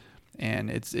that, and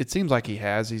it seems like he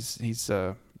has. He's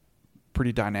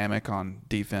pretty dynamic on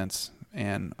defense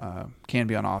and can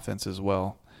be on offense as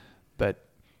well. But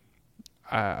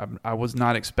I was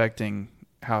not expecting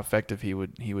how effective he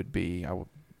would be.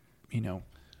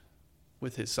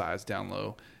 With his size down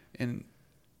low, and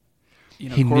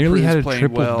he nearly had a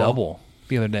triple-double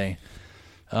the other day.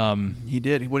 He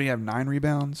did. What did he have? 9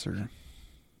 rebounds or?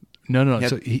 No.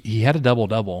 So he had a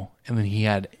double-double, and then he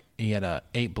had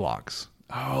 8 blocks.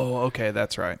 Oh, okay,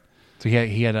 that's right. So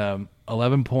he had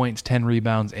 11 points, 10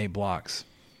 rebounds, 8 blocks.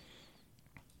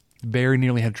 Barry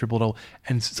nearly had a triple-double,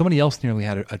 and somebody else nearly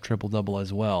had a triple-double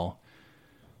as well.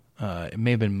 It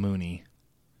may have been Mooney.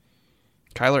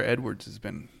 Kyler Edwards has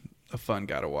been a fun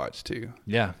guy to watch too.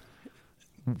 Yeah,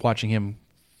 watching him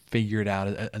figure it out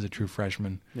as a true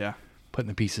freshman. Yeah, putting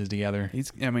the pieces together.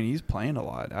 He's playing a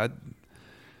lot.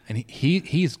 And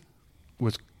he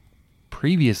was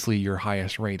previously your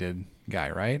highest rated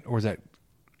guy, right? Or was that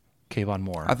Kayvon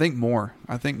Moore? I think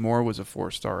Moore was a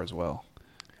 4-star as well,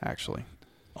 actually.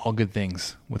 All good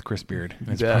things with Chris Beard in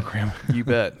his program. You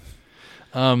bet.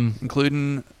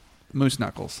 Including Moose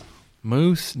Knuckles.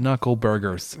 Moose Knuckle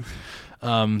Burgers.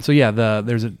 So yeah,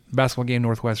 there's a basketball game,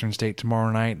 Northwestern State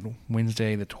tomorrow night,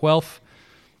 Wednesday the 12th.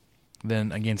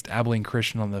 Then against Abilene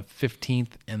Christian on the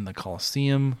 15th in the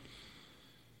Coliseum.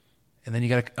 And then you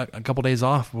got a couple days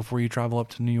off before you travel up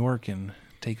to New York and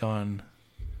take on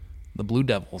the Blue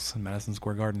Devils in Madison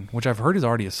Square Garden, which I've heard is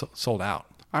already sold out.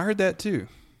 I heard that too.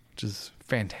 Which is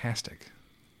fantastic.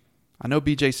 I know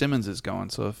BJ Simmons is going,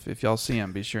 so if y'all see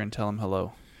him, be sure and tell him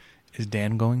hello. Is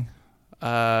Dan going?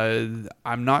 I'm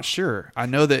not sure. I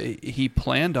know that he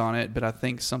planned on it, but I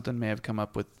think something may have come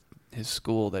up with his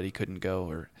school that he couldn't go.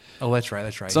 Or that's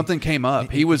right. Something came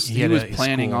up. He was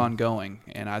planning on going,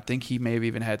 and I think he may have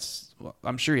even had.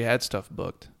 I'm sure he had stuff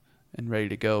booked and ready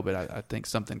to go, but I think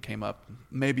something came up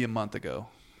maybe a month ago,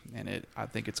 and I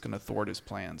think it's going to thwart his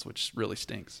plans, which really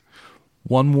stinks.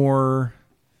 One more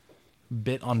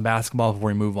bit on basketball before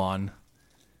we move on.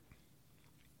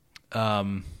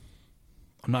 I'm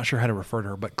not sure how to refer to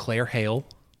her, but Claire Hale,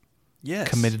 yes,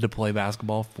 committed to play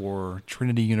basketball for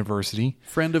Trinity University.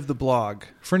 Friend of the blog,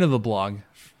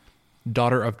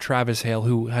 daughter of Travis Hale,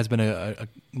 who has been a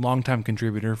longtime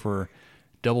contributor for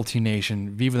Double T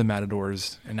Nation, Viva the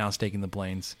Matadors, and now Staking the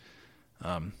Plains.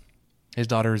 His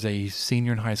daughter is a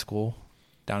senior in high school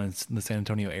down in the San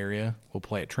Antonio area. Will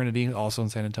play at Trinity, also in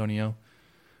San Antonio.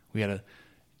 We had a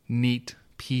neat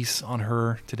piece on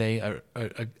her today,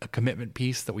 a commitment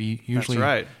piece that we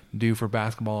usually do for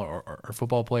basketball or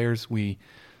football players. We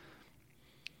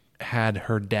had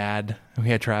her dad, we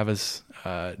had Travis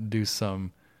do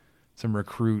some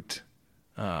recruit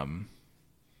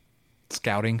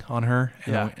scouting on her,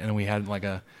 Yeah. we had like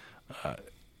a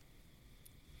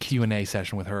Q&A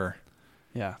session with her.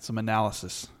 Yeah, some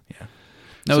analysis. Yeah.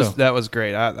 That was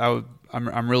great.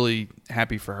 I'm really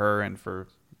happy for her and for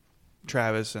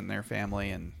Travis and their family,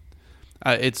 and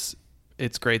it's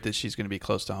great that she's going to be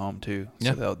close to home too.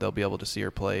 So Yeah. they'll be able to see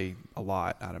her play a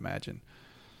lot, I'd imagine.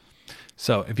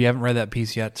 So if you haven't read that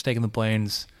piece yet, Stake in the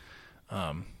Plains,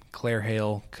 Claire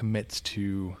Hale commits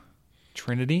to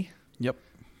Trinity. Yep.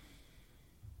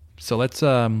 So let's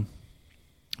move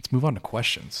on to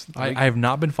questions. I have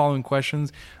not been following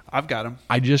questions. I've got them.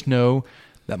 I just know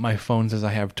that my phone says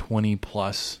I have 20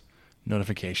 plus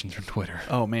notifications from Twitter.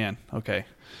 Oh man. Okay.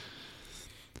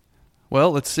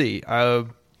 Well, let's see.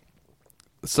 The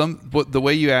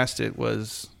way you asked it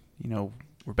was,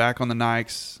 we're back on the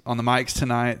mics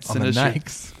tonight. On the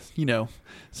Nikes.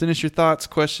 Send us your thoughts,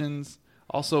 questions.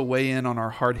 Also weigh in on our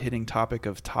hard-hitting topic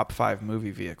of top 5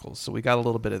 movie vehicles. So we got a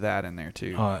little bit of that in there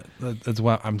too. That's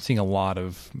why I'm seeing a lot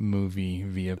of movie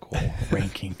vehicle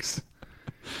rankings.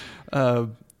 I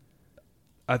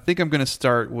think I'm going to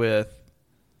start with.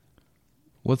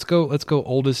 Let's go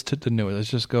oldest to newest. Let's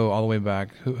just go all the way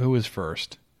back. Who was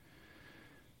first?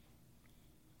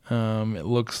 It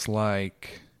looks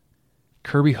like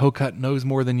Kirby Hocutt knows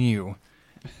more than you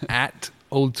at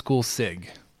Old School Sig.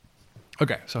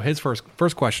 Okay, so his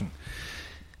first question: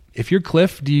 if you're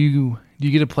Cliff, do you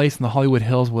get a place in the Hollywood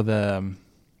Hills with a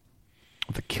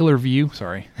killer view?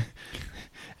 Sorry,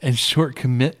 and short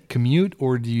commute,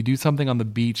 or do you do something on the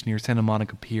beach near Santa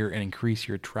Monica Pier and increase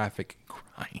your traffic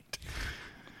grind?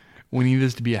 We need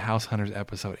this to be a House Hunters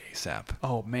episode ASAP.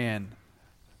 Oh man,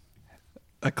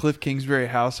 a Cliff Kingsbury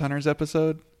House Hunters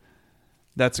episode?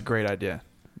 That's a great idea.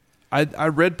 I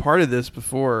read part of this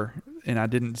before, and I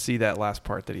didn't see that last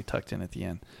part that he tucked in at the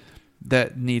end.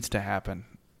 That needs to happen.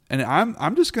 And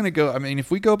I'm just going to go. I mean,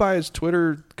 if we go by his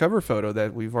Twitter cover photo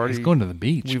that we've already, he's going to the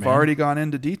beach. We've already gone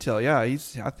into detail. Yeah, I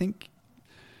think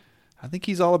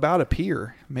he's all about a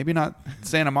pier. Maybe not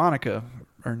Santa Monica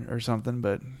or something,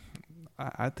 but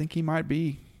I think he might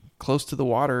be close to the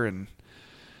water, and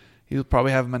he'll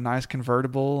probably have him a nice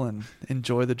convertible and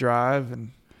enjoy the drive,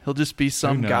 and he'll just be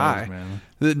some guy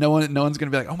that no one's going to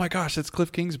be like, oh my gosh, that's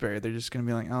Cliff Kingsbury. They're just going to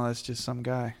be like, oh, that's just some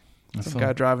guy. Some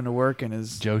guy driving to work in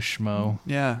his Joe Schmo.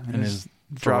 Yeah, in his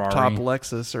Ferrari. drop top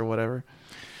Lexus or whatever.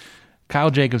 Kyle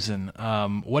Jacobson,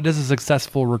 what does a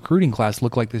successful recruiting class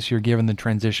look like this year given the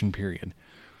transition period?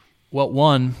 Well,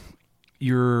 one,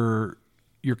 you're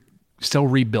still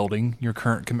rebuilding your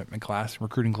current commitment class,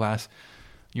 recruiting class.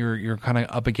 You're kind of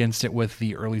up against it with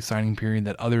the early signing period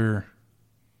that other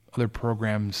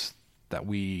programs that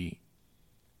we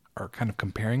are kind of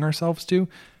comparing ourselves to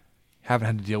haven't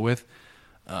had to deal with.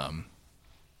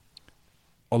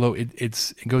 Although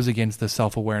it goes against the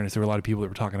self-awareness. There were a lot of people that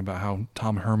were talking about how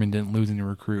Tom Herman didn't lose any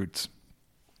recruits.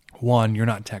 One, you're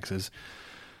not Texas.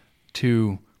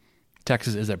 Two,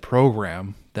 Texas is a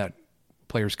program that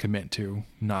players commit to,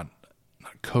 not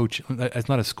coach. It's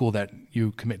not a school that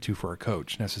you commit to for a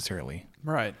coach necessarily.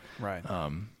 Right.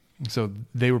 So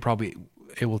they were probably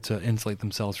able to insulate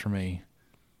themselves from a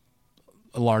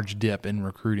large dip in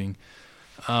recruiting.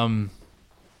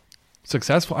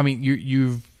 Successful. I mean,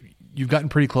 you've gotten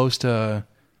pretty close to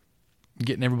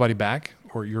getting everybody back,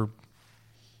 or you're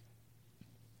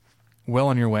well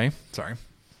on your way. Sorry.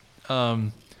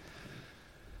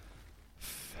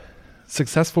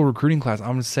 Successful recruiting class. I'm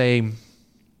going to say,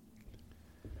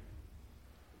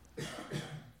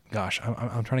 gosh,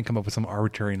 I'm trying to come up with some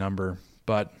arbitrary number,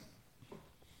 but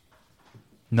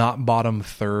not bottom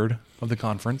third of the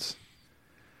conference.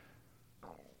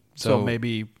 So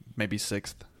maybe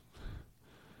 6th.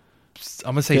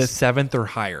 I'm going to say 5th. 7th or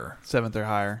higher. 7th or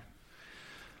higher.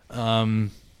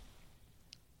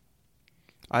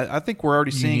 I think we're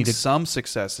already seeing some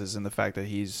successes in the fact that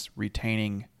he's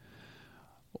retaining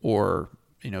or,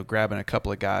 grabbing a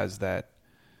couple of guys that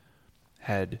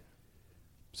had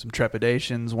some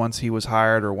trepidations once he was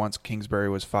hired or once Kingsbury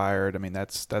was fired. I mean,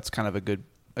 that's kind of a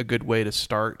good way to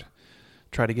start.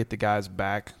 Try to get the guys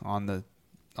back on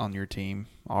your team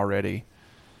already.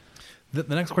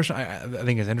 The next question I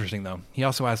think is interesting, though. He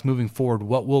also asked, moving forward,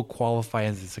 what will qualify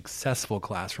as a successful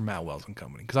class for Matt Wells and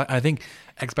Company? Because I think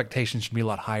expectations should be a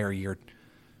lot higher year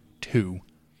 2.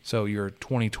 So your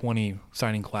 2020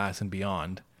 signing class and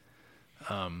beyond.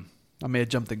 I may have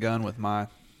jumped the gun with my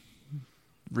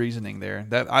reasoning there.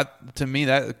 To me,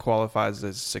 that qualifies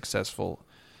as successful.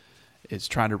 Is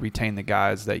trying to retain the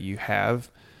guys that you have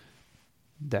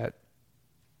that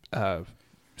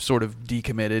sort of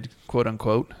decommitted, quote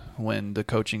unquote, when the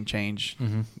coaching change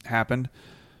happened.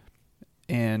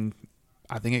 And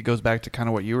I think it goes back to kind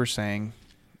of what you were saying.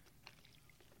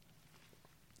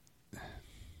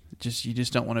 you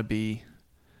just don't want to be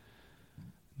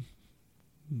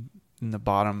in the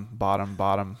bottom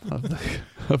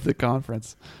of the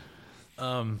conference.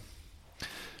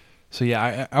 So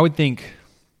yeah, I would think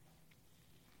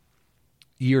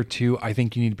year 2, I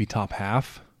think you need to be top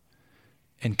half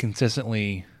and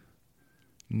consistently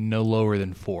no lower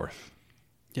than 4th.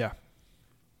 Yeah.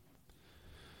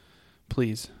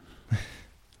 Please.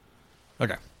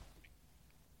 Okay.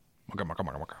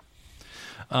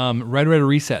 Red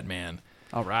Reset, man.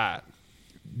 All right.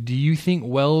 Do you think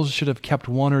Wells should have kept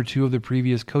one or two of the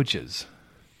previous coaches?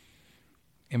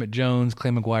 Emmett Jones,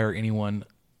 Clay McGuire, anyone?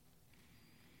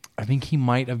 I think he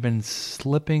might have been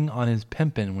slipping on his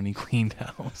pimpin' when he cleaned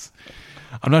house.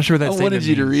 I'm not sure what that I wanted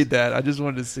you to means. read that. I just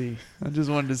wanted to see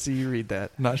you read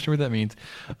that. Not sure what that means.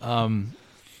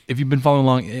 If you've been following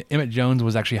along, Emmett Jones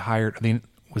was actually hired. I think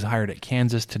was hired at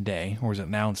Kansas today, or was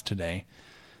announced today.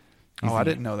 I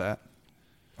didn't know that.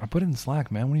 I put it in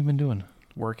Slack, man. What have you been doing?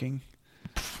 Working.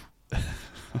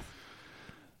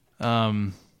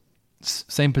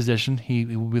 Same position. He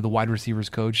will be the wide receivers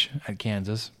coach at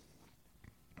Kansas.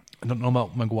 I don't know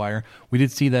about McGuire. We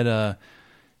did see that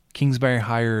Kingsbury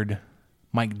hired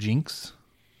Mike Jinks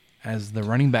as the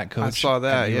running back coach. I saw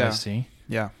that, at yeah. USC.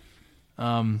 Yeah.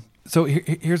 So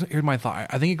here's my thought.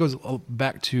 I think it goes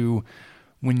back to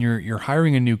when you're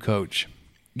hiring a new coach,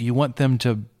 you want them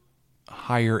to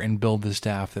hire and build the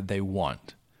staff that they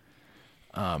want.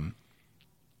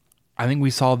 I think we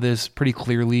saw this pretty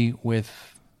clearly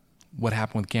with what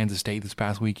happened with Kansas State this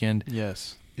past weekend.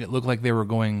 Yes. It looked like they were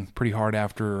going pretty hard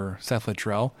after Seth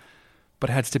Littrell, but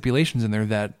had stipulations in there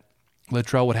that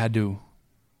Littrell would have to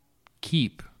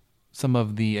keep some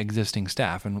of the existing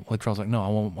staff. And Littrell's like, no, I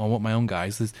want my own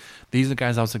guys. These are the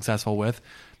guys I was successful with.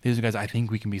 These are the guys I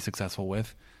think we can be successful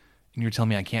with. And you're telling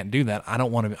me I can't do that. I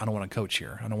don't want to coach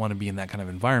here. I don't want to be in that kind of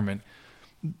environment.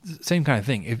 Same kind of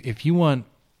thing. If you want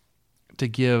to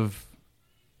give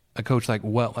a coach like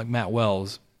Matt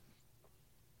Wells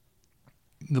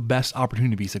the best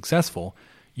opportunity to be successful,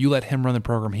 you let him run the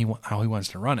program how he wants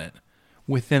to run it,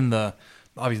 within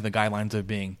obviously the guidelines of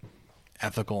being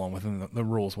ethical and within the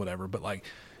rules, whatever. But like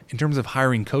in terms of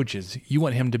hiring coaches, you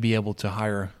want him to be able to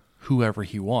hire whoever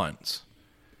he wants,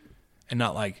 and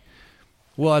not like,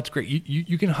 well, that's great.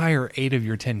 You can hire 8 of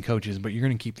your 10 coaches, but you're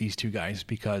going to keep these 2 guys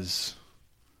because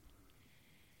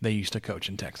they used to coach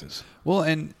in Texas. Well,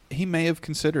 and he may have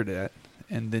considered it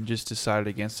and then just decided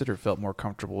against it or felt more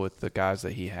comfortable with the guys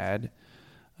that he had.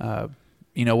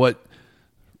 You know what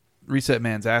Reset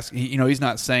Man's asking, he's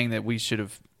not saying that we should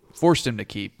have forced him to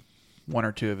keep 1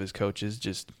 or 2 of his coaches.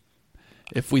 Just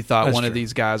if we thought one of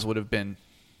these guys would have been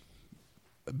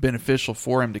beneficial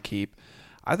for him to keep,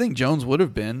 I think Jones would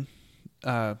have been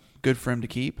good for him to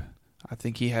keep. I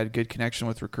think he had good connection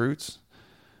with recruits,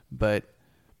 but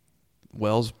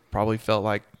Wells probably felt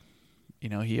like,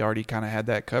 he already kind of had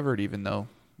that covered, even though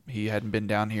he hadn't been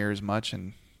down here as much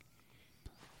and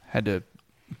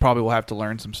probably will have to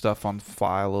learn some stuff on the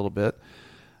fly a little bit.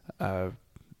 I'm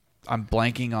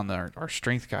blanking on our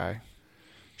strength guy.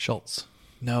 Schultz.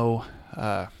 No.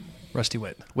 Rusty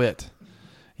Witt.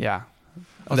 Yeah.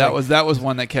 That was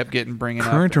one that kept getting bringing up.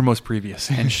 Current or most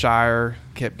previous? And Shire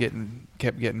kept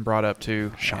getting brought up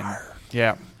too. Shire. And,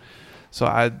 yeah.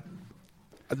 So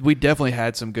we definitely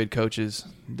had some good coaches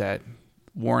that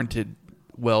warranted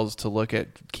Wells to look at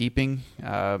keeping.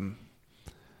 I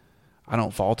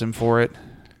don't fault him for it.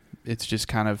 It's just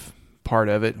kind of part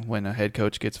of it. When a head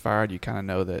coach gets fired, you kind of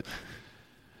know that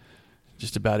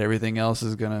just about everything else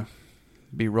is going to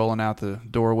be rolling out the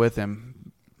door with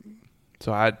him.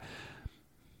 So I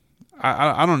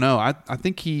don't know. I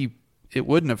think it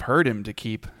wouldn't have hurt him to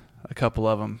keep a couple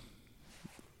of them,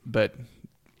 but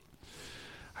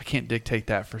I can't dictate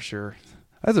that for sure.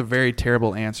 That's a very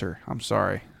terrible answer. I'm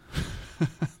sorry.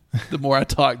 The more I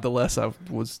talked, the less I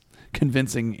was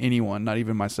convincing anyone, not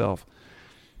even myself.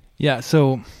 Yeah,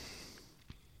 so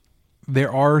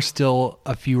there are still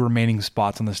a few remaining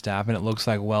spots on the staff, and it looks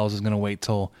like Wells is going to wait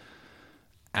till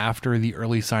after the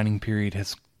early signing period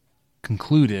has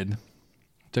concluded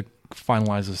to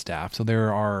finalize the staff. So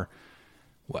there are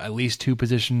at least 2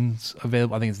 positions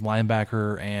available. I think it's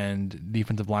linebacker and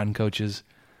defensive line coaches.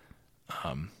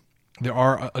 There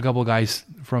are a couple of guys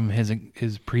from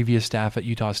his previous staff at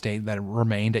Utah State that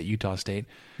remained at Utah State.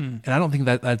 And I don't think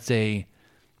that's a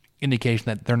indication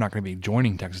that they're not going to be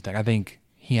joining Texas Tech. I think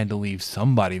he had to leave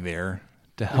somebody there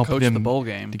to help them the bowl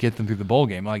game, to get them through the bowl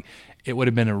game. Like it would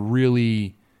have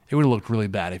looked really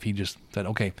bad if he just said,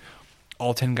 okay,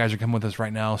 all 10 guys are coming with us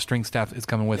right now. Strength staff is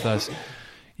coming with us.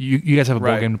 You guys have a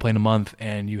bowl game to play in a month,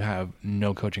 and you have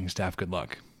no coaching staff. Good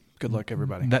luck. Good luck,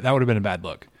 everybody. That would have been a bad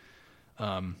look.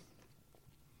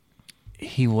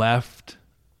 he left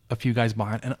a few guys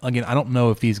behind. And again, I don't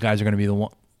know if these guys are going to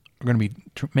be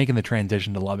making the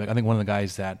transition to Lubbock. I think one of the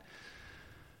guys that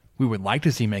we would like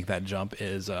to see make that jump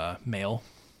is Miley.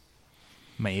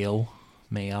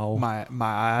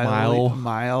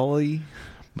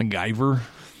 MacGyver.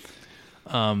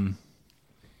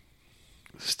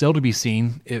 Still to be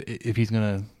seen if he's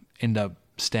going to end up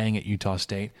staying at Utah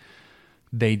State.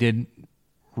 They did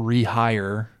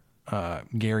rehire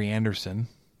Gary Anderson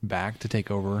back to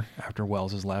take over after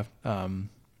Wells has left. So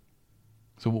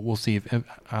we'll see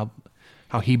how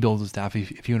he builds the staff,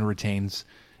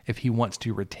 if he wants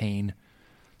to retain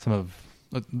some of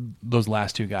those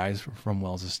last two guys from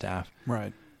Wells' staff.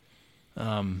 Right.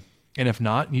 And if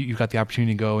not, you've got the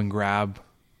opportunity to go and grab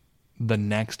the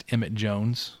next Emmett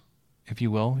Jones, if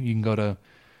you will. You can go to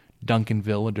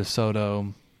Duncanville or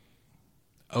DeSoto,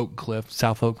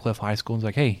 South Oak Cliff High School. And it's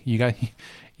like, hey, you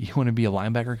want to be a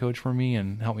linebacker coach for me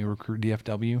and help me recruit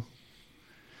DFW?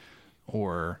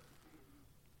 Or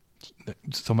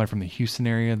somebody from the Houston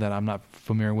area that I'm not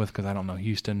familiar with because I don't know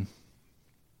Houston.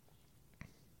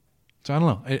 So I don't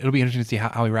know. It'll be interesting to see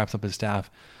how he wraps up his staff.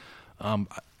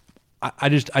 I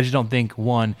just don't think,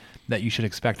 one, that you should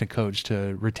expect a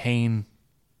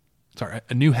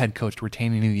new head coach to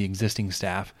retain any of the existing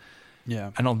staff.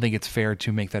 Yeah. I don't think it's fair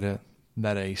to make that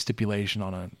a stipulation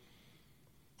on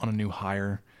a new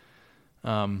hire.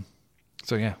 So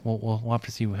yeah, we'll have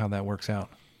to see how that works out.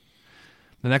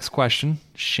 The next question,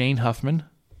 Shane Huffman.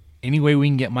 Any way we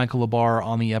can get Michael Labar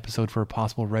on the episode for a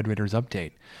possible Red Raiders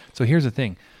update? So here's the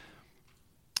thing.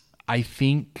 I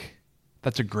think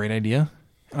that's a great idea.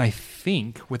 And I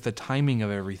think with the timing of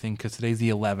everything, because today's the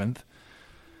 11th,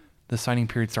 the signing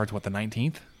period starts, the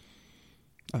 19th?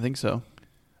 I think so.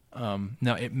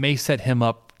 Now, it may set him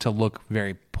up to look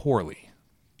very poorly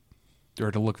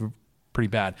or to look pretty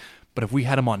bad. But if we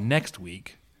had him on next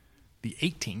week, the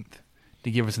 18th, to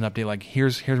give us an update, like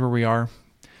here's where we are,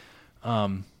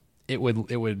 it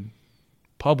would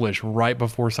publish right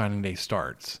before signing day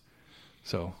starts.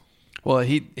 So, well,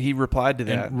 he replied to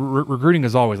that. Recruiting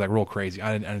is always like real crazy.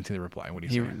 I didn't see the reply. What do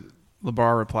you say?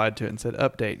 LeBar replied to it and said,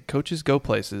 "Update: coaches go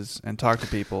places and talk to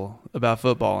people about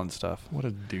football and stuff." What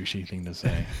a douchey thing to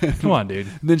say. Come on, dude.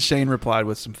 Then Shane replied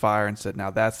with some fire and said,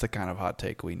 "Now that's the kind of hot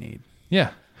take we need."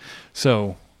 Yeah.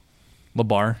 So,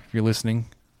 LeBar, if you're listening,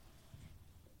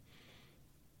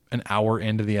 an hour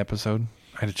into the episode,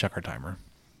 I had to check our timer.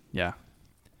 Yeah.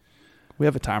 We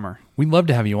have a timer. We'd love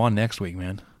to have you on next week,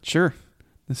 man. Sure.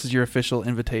 This is your official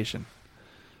invitation.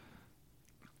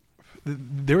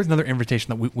 There was another invitation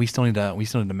that we still need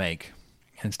to make,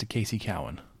 and it's to Casey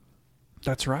Cowan.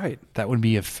 That's right. That would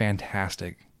be a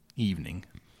fantastic evening,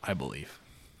 I believe.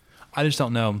 I just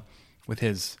don't know with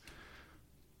his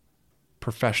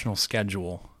professional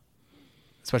schedule,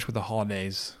 especially with the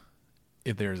holidays,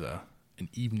 if there's an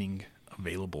evening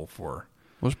available for.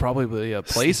 There's probably a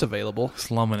place available.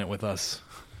 Slumming it with us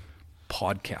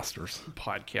podcasters.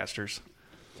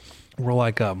 We're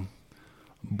like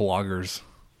bloggers.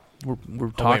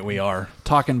 We are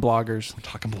talking bloggers.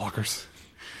 Talking bloggers.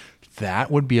 That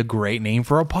would be a great name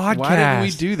for a podcast. Why didn't we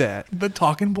do that? The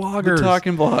Talking Bloggers. The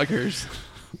Talking Bloggers.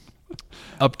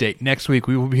 Update. Next week,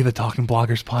 we will be the Talking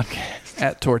Bloggers podcast.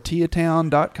 At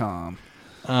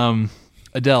tortillatown.com.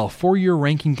 Adele, for your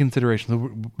ranking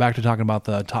considerations, back to talking about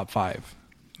the top five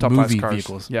movie cars.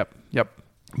 Vehicles. Yep.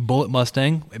 Bullet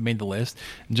Mustang, it made the list.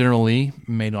 General Lee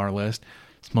made our list.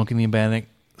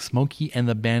 Smokey and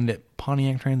the Bandit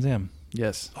Pontiac Trans Am.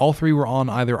 Yes. All three were on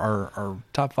either our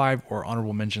top five or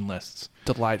honorable mention lists.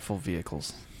 Delightful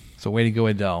vehicles. So way to go,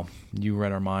 Adele. You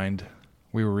read our mind.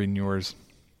 We were reading yours.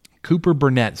 Cooper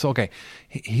Burnett. So, okay,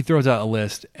 he throws out a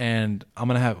list, and I'm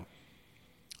going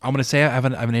to say I have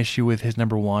an issue with his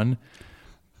number one.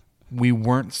 We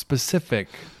weren't specific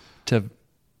to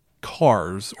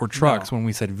cars or trucks when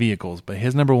we said vehicles, but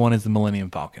his number one is the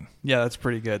Millennium Falcon. Yeah, that's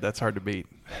pretty good. That's hard to beat.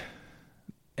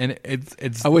 And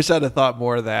it's. I wish I'd have thought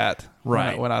more of that.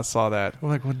 Right. When I saw that. We're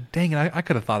like, well, dang it! I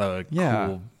could have thought of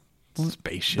a cool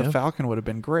spaceship. The Falcon would have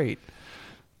been great.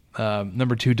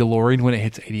 Number two, DeLorean when it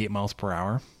hits 88 miles per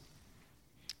hour.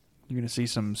 You're gonna see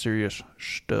some serious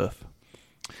stuff.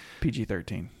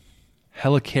 PG-13.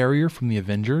 Helicarrier from the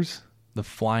Avengers, the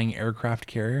flying aircraft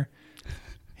carrier.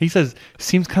 He says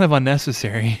seems kind of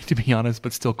unnecessary, to be honest,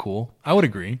 but still cool. I would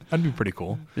agree. That'd be pretty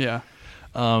cool. Yeah.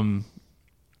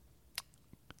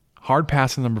 Hard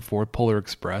pass in number 4, Polar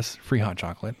Express, free hot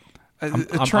chocolate.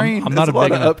 A train. I'm not a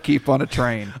big enough upkeep on a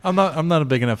train. I'm not a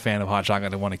big enough fan of hot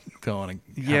chocolate to want to go on a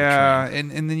yeah,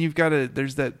 and then you've got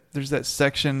there's that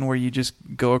section where you just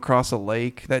go across a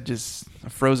lake, a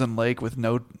frozen lake with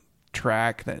no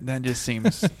track. That just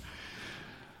seems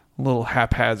little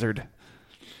haphazard.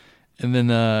 And then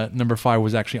number 5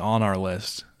 was actually on our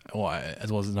list,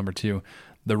 as well as number 2,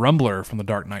 the Rumbler from the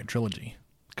Dark Knight trilogy,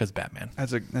 because Batman.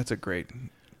 That's a great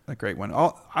one.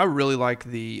 I really like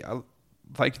the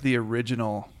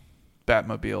original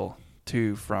Batmobile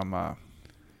too from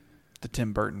the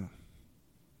Tim Burton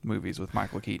movies with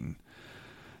Michael Keaton.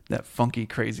 That funky,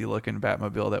 crazy looking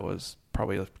Batmobile that was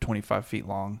probably 25 feet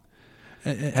long.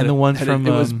 And the ones from...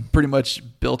 It was pretty much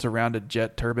built around a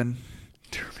jet turbine.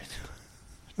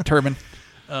 Turbine.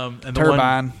 And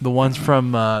Turbine. The ones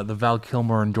from the Val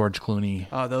Kilmer and George Clooney.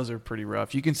 Oh, those are pretty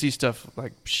rough. You can see stuff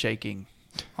like shaking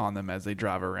on them as they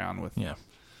drive around with...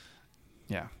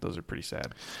 Yeah, those are pretty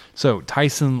sad. So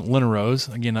Tyson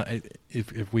Linarose, again,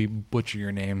 if we butcher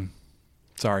your name,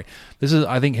 sorry. This is,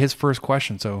 I think, his first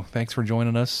question. So thanks for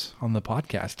joining us on the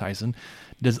podcast, Tyson.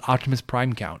 Does Optimus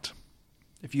Prime count?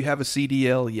 If you have a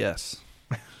CDL, yes.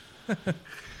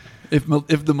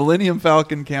 If the Millennium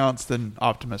Falcon counts, then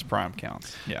Optimus Prime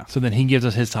counts. Yeah. So then he gives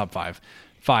us his top 5.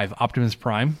 5, Optimus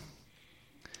Prime.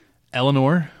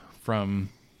 Eleanor from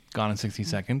Gone in 60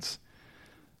 Seconds.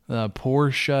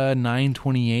 Porsche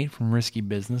 928 from Risky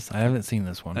Business. I haven't seen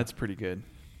this one. That's pretty good.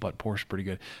 But Porsche pretty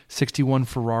good. 61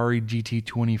 Ferrari GT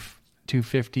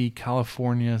 250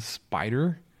 California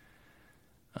Spider.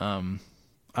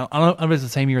 I don't know if it's the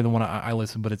same year as the one I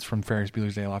listed, but it's from Ferris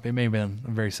Bueller's Day Off. It may have been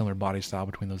a very similar body style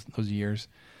between those years.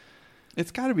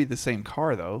 It's got to be the same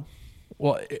car, though.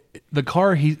 Well, the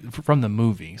car from the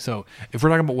movie. So if we're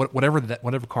talking about whatever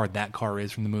car that car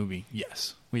is from the movie,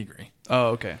 yes, we agree.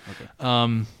 Oh, okay.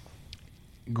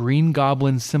 Green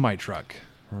Goblin semi-truck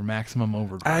or Maximum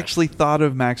Overdrive. I actually thought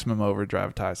of Maximum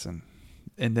Overdrive, Tyson,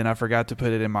 and then I forgot to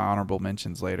put it in my honorable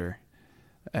mentions later.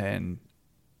 And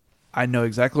I know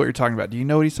exactly what you're talking about. Do you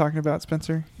know what he's talking about,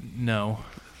 Spencer? No.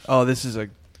 Oh, I'm going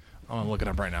to look it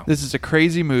up right now. This is a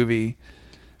crazy movie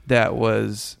that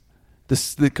was...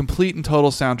 The complete and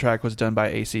total soundtrack was done by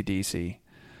AC/DC.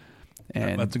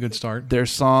 And that's a good start. Their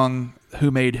song,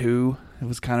 Who Made Who, it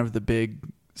was kind of the big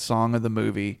song of the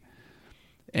movie.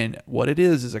 And what it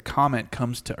is a comet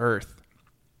comes to Earth.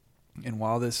 And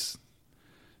while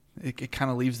it kind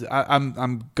of leaves...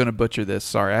 I'm going to butcher this.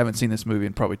 Sorry, I haven't seen this movie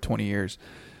in probably 20 years.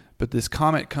 But this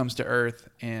comet comes to Earth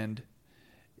and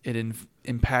it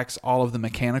impacts all of the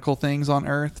mechanical things on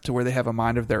Earth to where they have a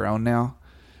mind of their own now.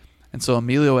 And so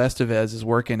Emilio Estevez is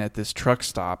working at this truck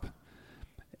stop,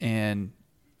 and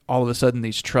all of a sudden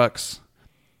these trucks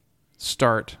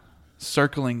start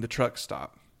circling the truck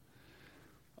stop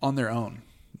on their own.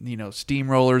 You know,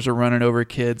 steamrollers are running over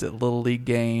kids at Little League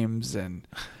games, and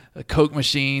Coke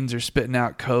machines are spitting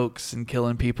out Cokes and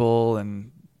killing people,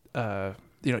 and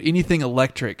anything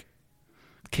electric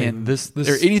can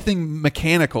or anything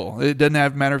mechanical. It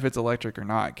doesn't matter if it's electric or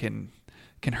not. Can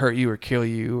hurt you or kill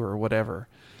you or whatever.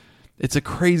 It's a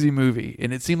crazy movie,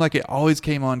 and it seemed like it always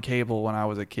came on cable when I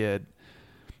was a kid,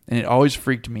 and it always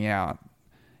freaked me out.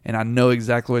 And I know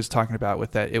exactly what it's talking about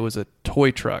with that. It was a toy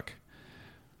truck.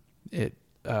 It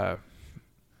had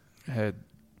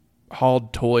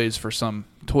hauled toys for some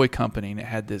toy company, and it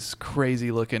had this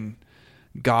crazy-looking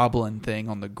goblin thing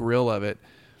on the grill of it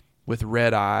with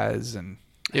red eyes, and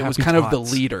it was kind of the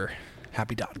leader.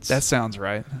 Happy Dots. That sounds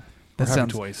right. That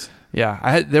sounds toys.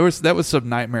 Yeah, that was some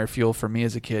nightmare fuel for me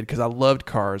as a kid because I loved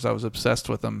cars. I was obsessed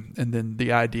with them, and then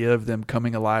the idea of them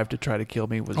coming alive to try to kill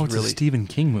me was it's really a Stephen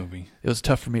King movie. It was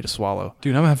tough for me to swallow,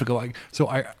 dude. I'm gonna have to go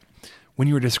when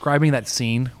you were describing that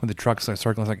scene when the trucks are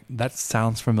circling, I was like, that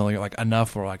sounds familiar, like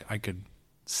enough where like I could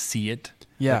see it.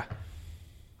 Yeah,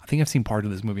 I think I've seen part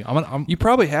of this movie. You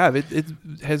probably have. It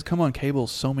has come on cable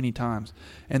so many times,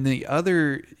 and the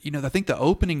other, I think the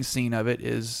opening scene of it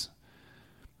is.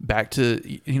 Back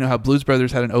to, how Blues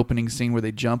Brothers had an opening scene where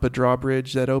they jump a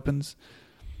drawbridge that opens.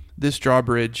 This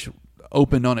drawbridge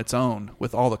opened on its own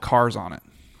with all the cars on it.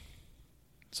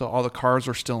 So all the cars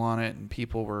were still on it, and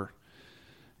people were,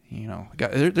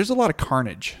 there's a lot of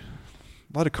carnage.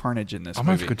 A lot of carnage in this movie. I'm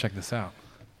going to have to go check this out.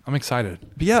 I'm excited.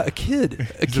 But yeah, a kid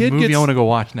movie I want to go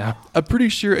watch now. I'm pretty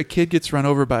sure a kid gets run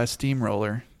over by a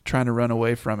steamroller trying to run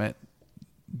away from it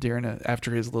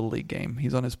after his Little League game.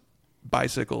 He's on his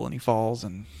bicycle and he falls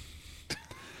and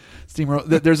steamroller.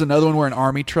 There's another one where an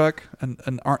army truck,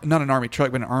 not an army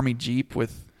truck, but an army Jeep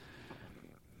with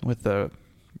a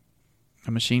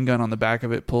machine gun on the back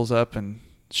of it pulls up and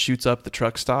shoots up the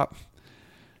truck stop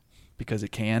because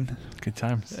it can. Good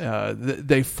times.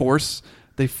 They force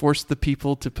the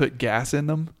people to put gas in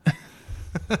them.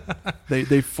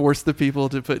 They force the people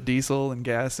to put diesel and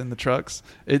gas in the trucks.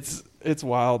 It's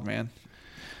wild, man.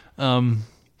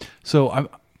 So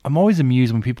I'm always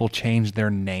amused when people change their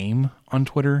name on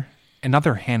Twitter and not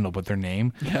their handle, but their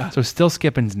name. Yeah. So Still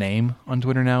Skippin's name on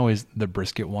Twitter now is the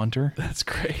Brisket Wanter. That's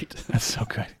great. That's so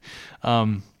good.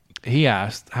 He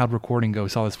asked, how'd recording go?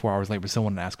 Saw this 4 hours late, but still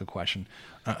wanted to ask a question.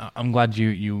 I'm glad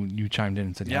you chimed in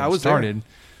and said, Yeah, I was started. there.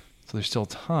 So there's still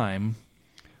time.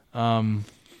 And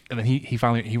then he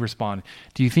finally responded,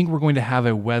 do you think we're going to have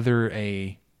to weather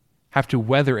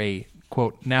a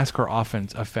quote NASCAR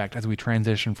offense effect as we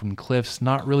transition from Cliff's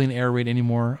not really an air raid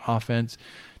anymore offense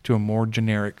to a more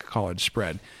generic college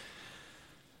spread?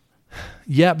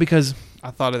 Yeah, because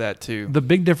I thought of that too. the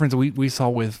big difference we saw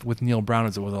with Neil Brown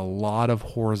is it was a lot of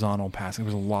horizontal passing.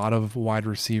 There was a lot of wide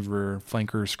receiver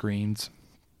flanker screens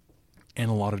and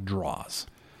a lot of draws.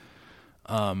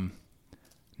 Now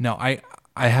I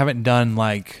haven't done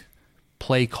like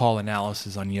play call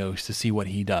analysis on Yost to see what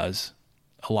he does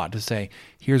a lot to say,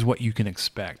 here's what you can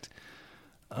expect.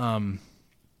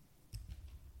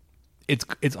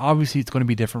 It's obviously it's going to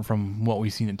be different from what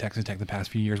we've seen at Texas Tech the past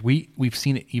few years. We've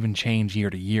seen it even change year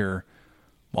to year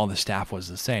while the staff was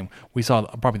the same. We saw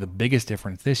probably the biggest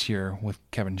difference this year with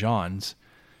Kevin Johns.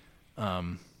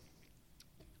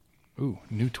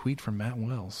 New tweet from Matt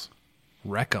Wells.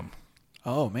 Wreck 'em.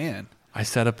 Oh man. I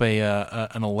set up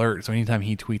an alert, so anytime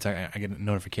he tweets, I get a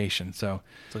notification. So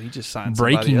he just signed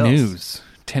breaking somebody else. news,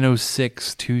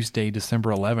 10:06 Tuesday,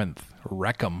 December 11th.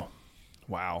 Wreck 'em.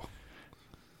 Wow.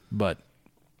 But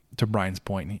to Brian's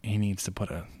point, he needs to put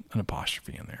an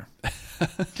apostrophe in there.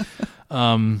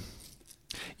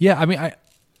 Yeah, I mean,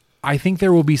 I think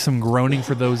there will be some groaning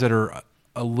for those that are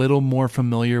a little more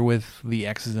familiar with the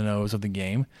X's and O's of the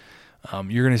game.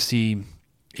 You're going to see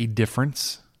a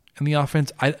difference in the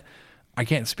offense. I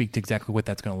can't speak to exactly what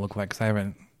that's going to look like because I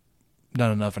haven't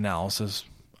done enough analysis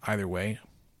either way.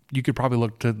 You could probably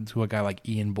look to a guy like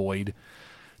Ian Boyd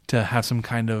to have some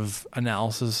kind of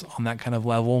analysis on that kind of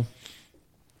level.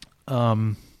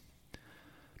 But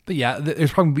yeah,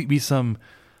 there's probably be some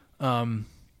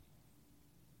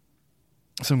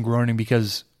groaning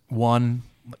because one,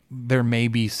 there may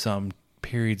be some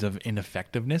periods of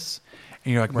ineffectiveness,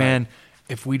 and you're like, man,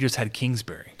 if we just had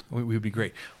Kingsbury, we would be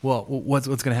great. Well, what's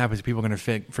going to happen is people are going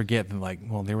to forget that, like,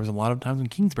 well, there was a lot of times when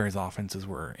Kingsbury's offenses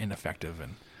were ineffective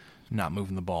and not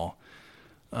moving the ball.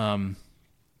 I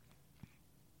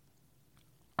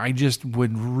just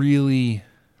would really,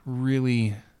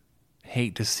 really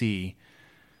hate to see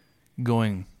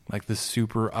going like the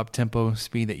super up-tempo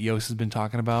speed that Yost has been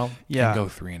talking about and go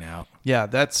 3 and out. Yeah,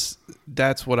 that's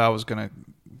what I was going to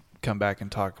come back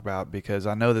and talk about because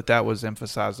I know that was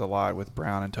emphasized a lot with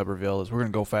Brown and Tuberville is we're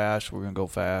going to go fast,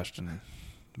 and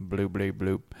bloop, bloop,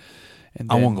 bloop. And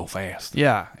then, I want to go fast.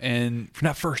 Yeah, and if you're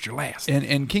not first, you're last.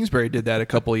 And Kingsbury did that a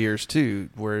couple of years too,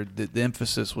 where the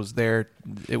emphasis was there.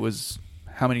 It was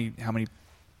how many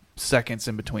seconds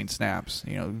in between snaps,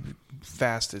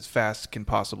 fast as fast can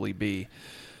possibly be.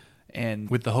 And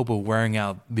with the hope of wearing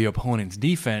out the opponent's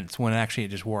defense when actually it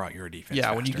just wore out your defense. Yeah,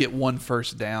 faster. when you get one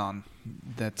first down,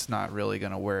 that's not really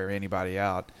going to wear anybody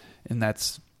out. And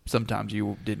that's sometimes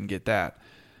you didn't get that.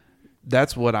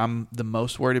 That's what I'm the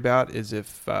most worried about is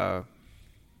if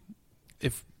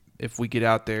we get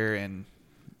out there and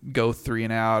go 3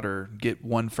 and out or get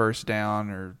one first down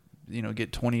or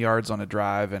get 20 yards on a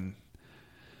drive and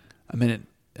a minute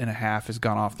and a half has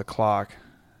gone off the clock,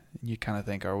 you kind of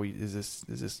think, is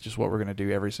this just what we're going to do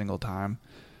every single time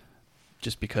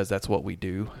just because that's what we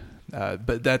do?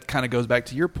 But that kind of goes back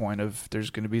to your point of there's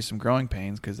going to be some growing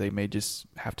pains because they may just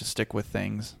have to stick with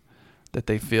things that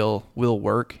they feel will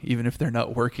work, even if they're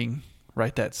not working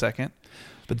right that second.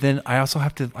 But then I also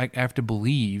have to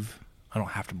believe. I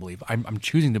don't have to believe. I'm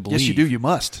choosing to believe. Yes, you do. You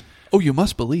must. Oh, you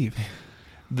must believe.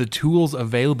 The tools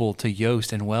available to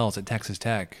Yost and Wells at Texas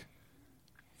Tech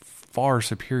far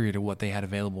superior to what they had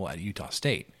available at Utah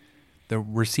State. The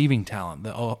receiving talent,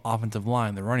 the offensive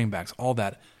line, the running backs, all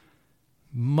that,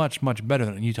 much, much better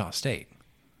than Utah State.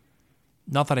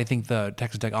 Not that I think the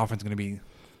Texas Tech offense is going to be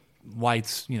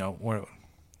lights, or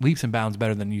leaps and bounds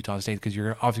better than Utah State because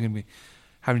you're obviously going to be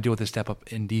having to deal with a step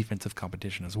up in defensive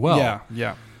competition as well.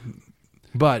 Yeah.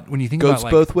 But when you think Goes about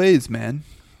like both ways, man.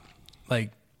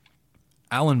 Like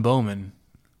Alan Bowman,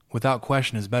 without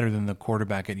question, is better than the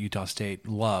quarterback at Utah State,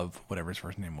 Love, whatever his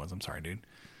first name was. I'm sorry, dude.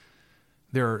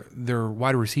 Their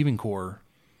wide receiving core,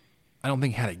 I don't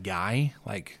think had a guy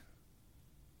like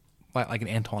an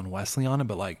Antoine Wesley on it,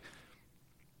 but like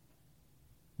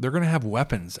they're going to have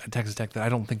weapons at Texas Tech that I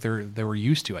don't think they were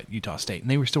used to at Utah State,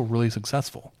 and they were still really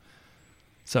successful.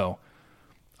 So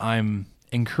I'm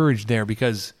encouraged there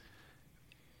because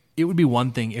it would be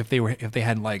one thing if they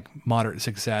had like moderate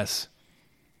success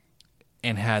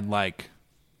and had like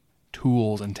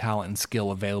tools and talent and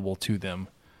skill available to them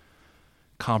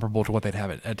comparable to what they'd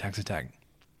have at Texas Tech.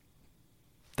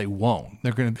 They won't.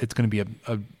 It's gonna be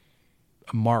a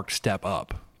marked step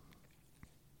up.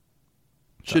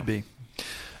 Should be.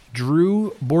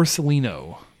 Drew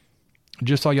Borsellino.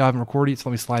 Just saw y'all haven't recorded it, so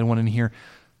let me slide one in here.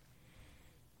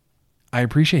 I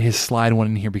appreciate his slide one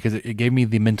in here because it gave me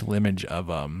the mental image of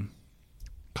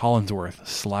Collinsworth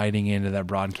sliding into that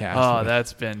broadcast. Oh,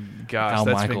 that's been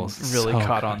really so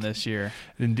caught good. on this year.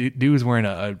 And dude was wearing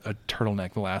a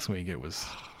turtleneck the last week. It was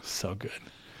so good.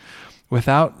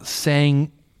 Without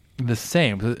saying the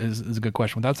same, this is a good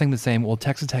question. Without saying the same, will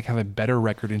Texas Tech have a better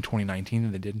record in 2019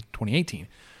 than they did in 2018?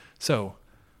 So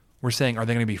we're saying, are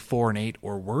they going to be 4-8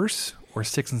 or worse, or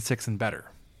 6-6 and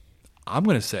better? I'm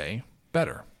going to say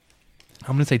better.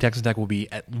 I'm going to say Texas Tech will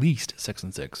be at least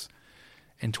 6-6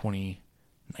 in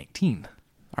 2019.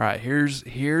 All right,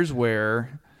 here's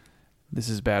where this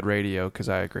is bad radio because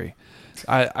I agree.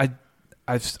 I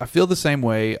feel the same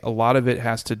way. A lot of it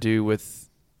has to do with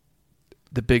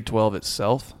the Big 12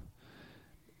 itself.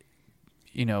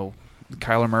 You know,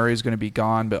 Kyler Murray is going to be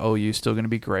gone, but OU is still going to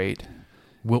be great.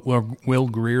 Will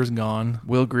Greer's gone.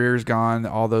 Will Greer's gone.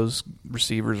 All those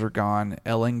receivers are gone.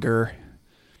 Ellinger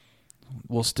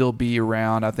will still be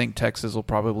around. I think Texas will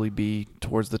probably be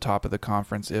towards the top of the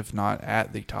conference, if not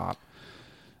at the top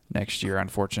next year,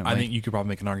 unfortunately. I think you could probably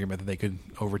make an argument that they could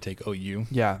overtake OU.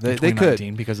 Yeah, they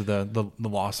could. Because of the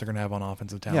loss they're going to have on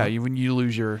offensive talent. Yeah, when you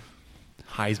lose your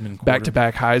Heisman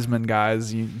back-to-back Heisman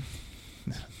guys,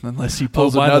 unless he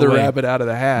pulls another rabbit out of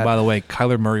the hat. By the way,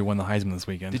 Kyler Murray won the Heisman this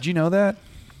weekend. Did you know that?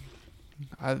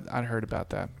 I'd heard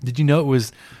about that. Did you know it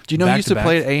was? Do you know he used to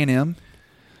play at A&M?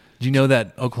 Did you know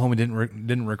that Oklahoma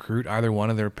didn't recruit either one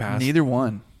of their past? Neither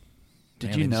one.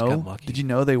 Did you know? Did you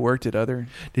know they worked at other?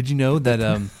 Did you know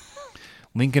that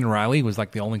Lincoln Riley was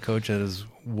like the only coach that has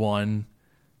won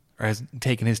or has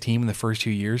taken his team in the first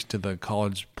 2 years to the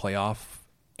college playoff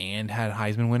and had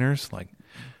Heisman winners? Like,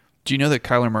 do you know that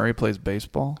Kyler Murray plays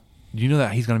baseball? Do you know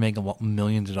that he's going to make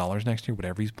millions of dollars next year,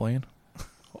 whatever he's playing?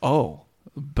 Oh,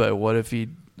 but what if he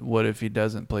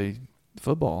doesn't play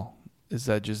football? Is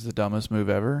that just the dumbest move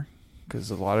ever? Because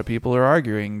a lot of people are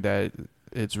arguing that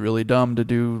it's really dumb to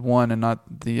do one and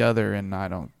not the other, and I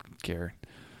don't care.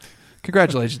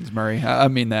 Congratulations, Murray. I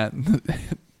mean that.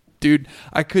 Dude,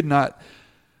 I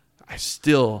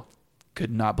still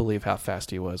could not believe how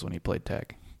fast he was when he played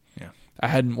Tech. Yeah. I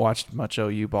hadn't watched much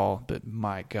OU ball, but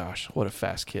my gosh, what a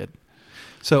fast kid.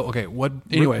 So, okay,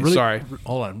 sorry.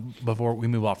 Hold on, before we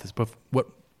move off this. What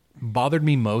bothered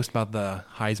me most about the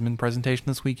Heisman presentation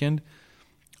this weekend,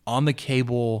 on the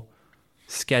cable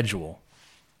schedule,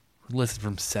 listed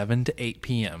from 7 to 8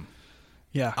 p.m.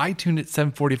 Yeah. I tuned at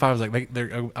 7:45. I was like,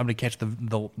 I'm going to catch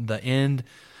the end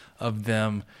of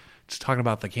them just talking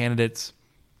about the candidates,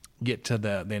 get to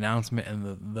the announcement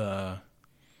and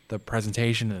the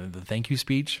presentation and the thank you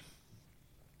speech.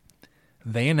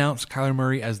 They announced Kyler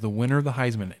Murray as the winner of the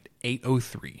Heisman at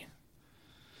 8:03. I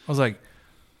was like,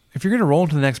 if you're going to roll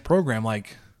into the next program,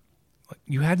 like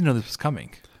you had to know this was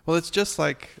coming. Well, it's just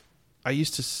like I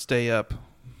used to stay up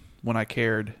when I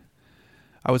cared.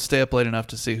 I would stay up late enough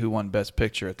to see who won Best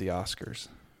Picture at the Oscars.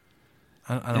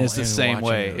 It's the same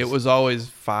way. It was always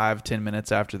 5-10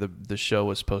 minutes after the show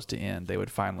was supposed to end. They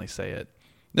would finally say it.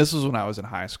 This was when I was in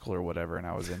high school or whatever, and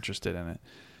I was interested in it.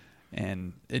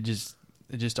 And it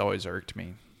just always irked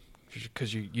me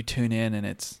because you tune in and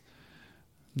it's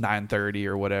 9:30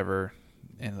 or whatever,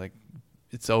 and like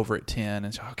it's over at 10,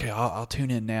 and so okay, I'll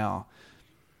tune in now.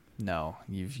 No,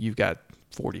 you've got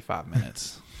 45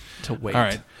 minutes to wait. All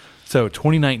right. So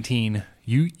 2019,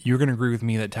 you're going to agree with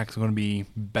me that Tech is going to be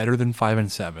better than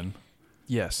 5-7.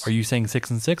 Yes. Are you saying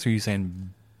 6-6? Or are you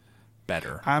saying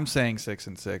better? I'm saying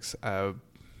 6-6.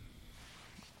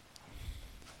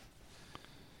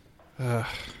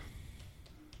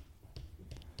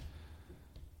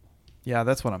 Yeah,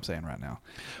 that's what I'm saying right now.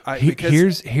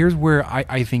 Here's where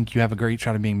I think you have a great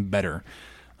shot of being better.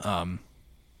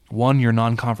 One, your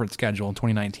non-conference schedule in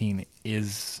 2019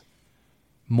 is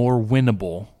more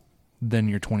winnable than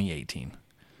your 2018.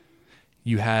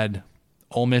 You had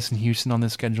Ole Miss and Houston on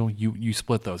this schedule. You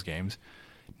split those games.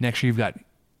 Next year you've got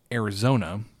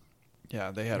Arizona. Yeah,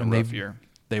 they had a rough year.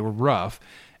 They were rough,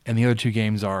 and the other two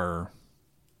games are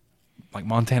like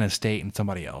Montana State and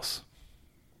somebody else.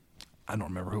 I don't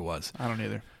remember who it was. I don't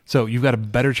either. So you've got a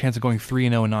better chance of going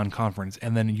 3-0 in non-conference,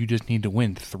 and then you just need to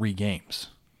win 3 games.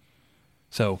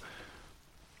 So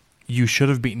you should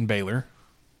have beaten Baylor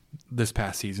this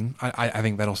past season. I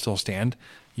think that'll still stand.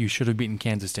 You should have beaten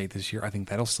Kansas State this year. I think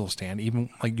that'll still stand. Even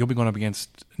like you'll be going up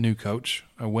against a new coach,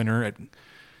 a winner at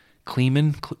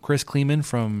Chris Kleeman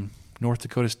from North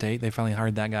Dakota State. They finally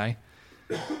hired that guy.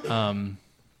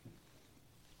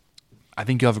 I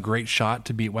think you'll have a great shot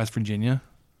to beat West Virginia.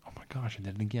 Oh my gosh, I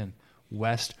did it again.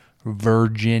 West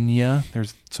Virginia.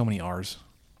 There's so many R's.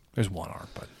 There's one R,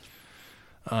 but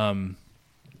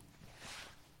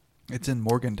It's in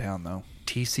Morgantown, though.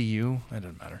 TCU. That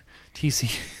doesn't matter.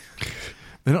 TCU.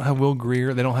 They don't have Will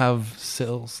Greer. They don't have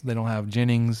Sills. They don't have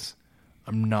Jennings.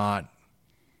 I'm not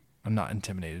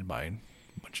intimidated by a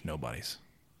bunch of nobodies.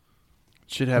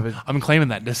 Should have it. I'm claiming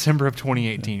that December of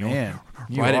 2018. Man,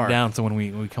 you write are. it down so when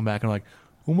we come back and we're like,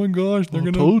 oh my gosh, they're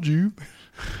gonna told you.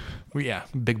 Well, yeah,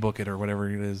 big book it or whatever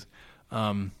it is.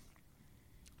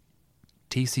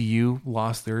 TCU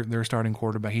lost their starting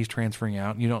quarterback. He's transferring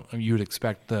out. You would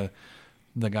expect the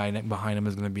guy behind him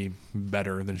is going to be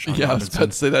better than Sean Yeah, I was Robinson.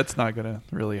 about to say that's not going to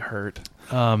really hurt.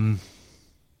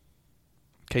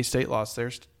 K-State lost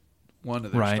one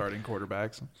of their Right. starting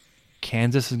quarterbacks.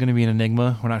 Kansas is going to be an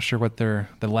enigma. We're not sure what the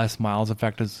Les Miles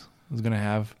effect is going to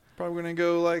have. Probably going to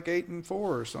go like 8-4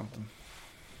 or something.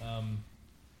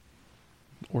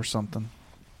 Or something.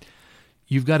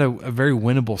 You've got a very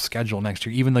winnable schedule next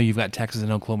year, even though you've got Texas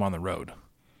and Oklahoma on the road.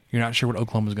 You're not sure what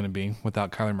Oklahoma's going to be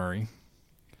without Kyler Murray.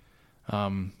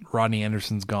 Rodney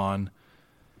Anderson's gone.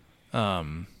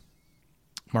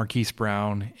 Marquise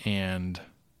Brown and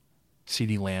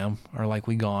CeeDee Lamb are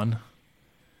likely gone.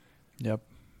 Yep.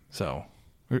 So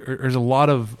there's a lot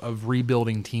of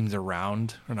rebuilding teams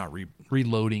around, or not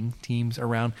reloading teams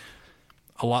around.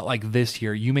 A lot like this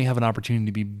year, you may have an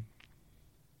opportunity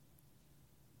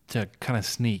to kind of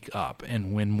sneak up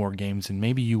and win more games than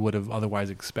maybe you would have otherwise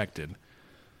expected,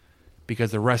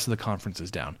 because the rest of the conference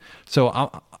is down. So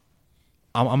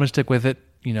I'm going to stick with it.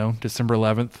 December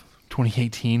 11th,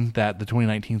 2018, that the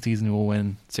 2019 season will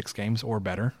win 6 games or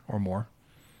better or more.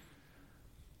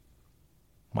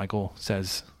 Michael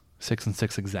says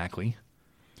 6-6 exactly.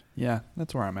 Yeah,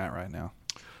 that's where I'm at right now.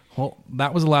 Well,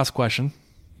 that was the last question.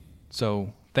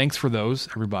 So thanks for those,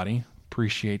 everybody.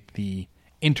 Appreciate the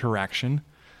interaction.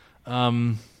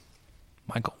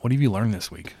 Michael, what have you learned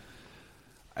this week?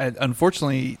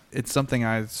 Unfortunately, it's something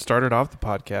I started off the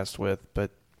podcast with,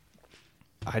 but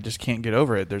I just can't get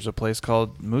over it. There's a place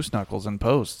called Moose Knuckles in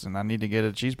Post, and I need to get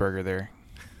a cheeseburger there.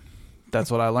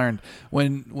 That's what I learned.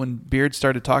 When Beard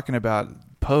started talking about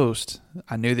Post,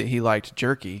 I knew that he liked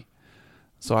jerky,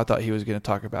 so I thought he was going to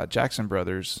talk about Jackson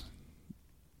Brothers,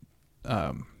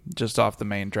 just off the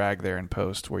main drag there in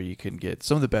Post, where you can get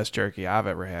some of the best jerky I've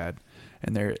ever had,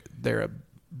 and they're a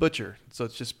butcher, so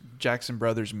it's just Jackson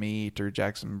Brothers Meat or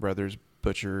Jackson Brothers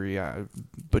Butchery,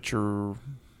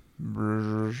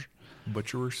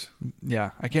 Butchers.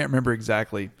 Yeah, I can't remember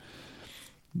exactly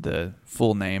the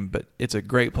full name, but it's a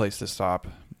great place to stop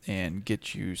and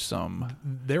get you some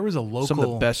There was a local some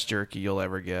of the best jerky you'll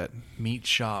ever get. meat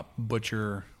shop,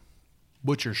 butcher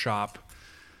shop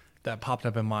that popped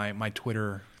up in my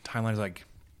Twitter timeline. I was like,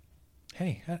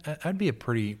 hey, that'd be a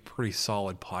pretty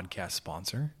solid podcast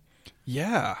sponsor.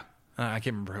 Yeah. I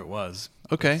can't remember who it was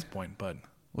Okay. at this point, but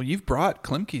Well, you've brought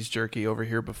Klimke's jerky over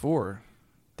here before.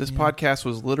 This podcast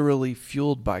was literally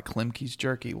fueled by Klimke's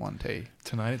jerky one day.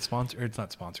 tonight it's sponsored. It's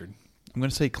not sponsored. I'm going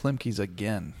to say Klimke's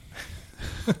again.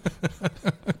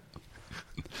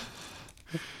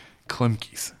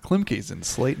 Klimke's in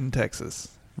Slayton,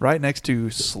 Texas, right next to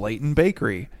Slayton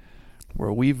Bakery,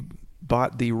 where we've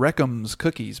bought the Reckham's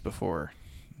cookies before.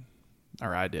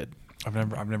 Or I did.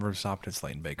 I've never stopped at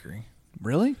Slayton Bakery.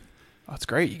 Really? Oh, it's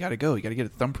great. You got to go. You got to get a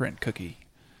thumbprint cookie.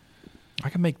 I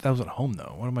can make those at home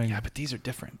though. What am I? Yeah, but these are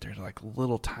different. They're like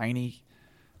little tiny.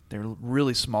 They're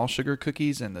really small sugar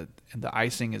cookies, and the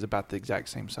icing is about the exact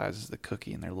same size as the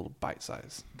cookie, and they're little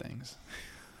bite-sized things.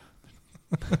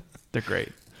 They're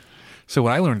great. So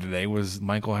what I learned today was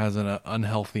Michael has an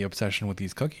unhealthy obsession with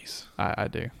these cookies. I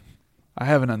do. I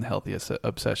have an unhealthy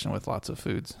obsession with lots of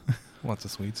foods. Lots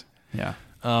of sweets. Yeah.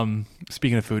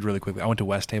 Speaking of food, really quickly, I went to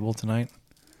West Table tonight.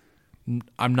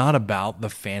 I'm not about the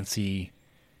fancy,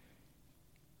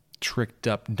 tricked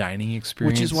up dining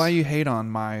experience. Which is why you hate on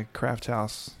my Craft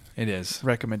House it is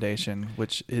recommendation,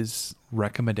 which is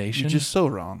recommendation. you're just so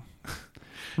wrong.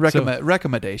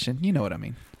 Recommendation. You know what I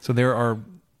mean. So there are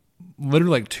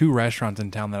literally like 2 restaurants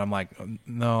in town that I'm like,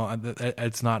 no,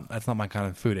 it's not. That's not my kind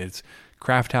of food. It's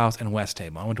Craft House and West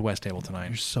Table. I went to West Table You're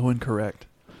tonight. so incorrect.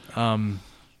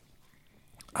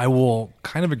 I will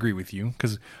kind of agree with you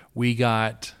because we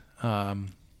got what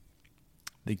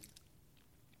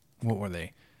were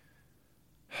they?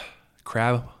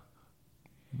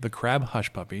 The crab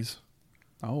hush puppies.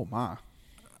 Oh my.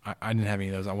 I didn't have any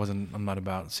of those. I'm not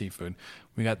about seafood.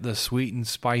 We got the sweet and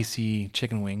spicy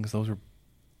chicken wings. They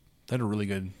had a really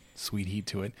good sweet heat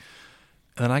to it.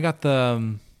 And then I got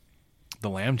the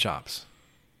lamb chops.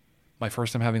 My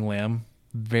first time having lamb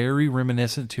very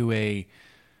reminiscent to a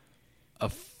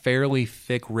fairly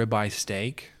thick ribeye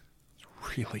steak.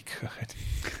 It's really good.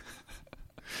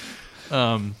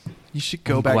 You should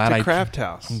go back to Craft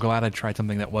House. I'm glad I tried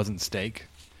something that wasn't steak.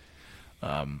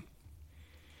 I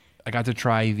got to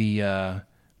try the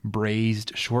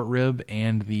braised short rib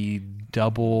and the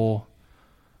double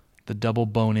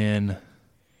bone-in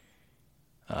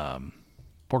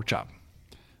pork chop.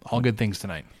 All good things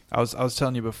tonight. I was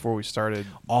telling you before we started.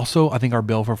 Also, I think our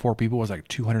bill for 4 people was like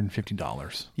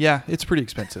 $250. Yeah, it's pretty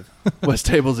expensive. West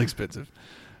Table's expensive.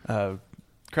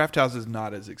 Craft House is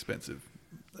not as expensive.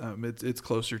 It's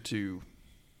closer to,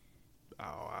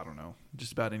 I don't know,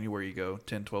 just about anywhere you go,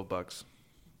 $10-$12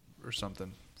 or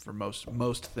something for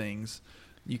most things.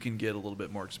 You can get a little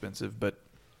bit more expensive, but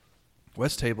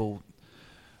West Table,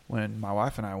 when my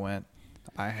wife and I went,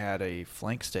 I had a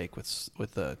flank steak with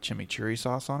a chimichurri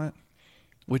sauce on it,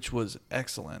 which was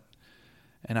excellent.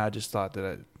 And I just thought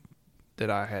that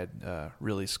I had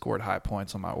really scored high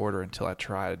points on my order until I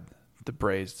tried the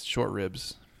braised short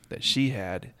ribs that she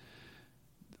had.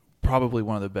 Probably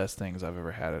one of the best things I've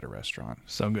ever had at a restaurant.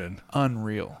 So good.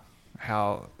 Unreal.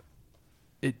 How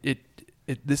it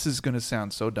this is going to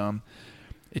sound so dumb.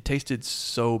 It tasted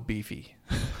so beefy.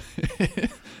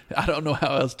 I don't know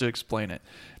how else to explain it.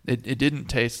 It didn't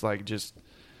taste like just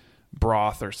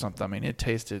broth or something. I mean, it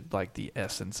tasted like the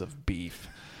essence of beef.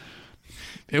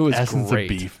 It was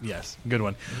great. Of beef. Yes, good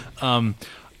one.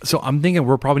 So I'm thinking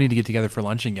we'll probably need to get together for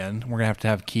lunch again. We're gonna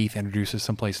have Keith introduce us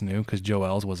someplace new because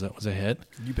Joel's was a hit.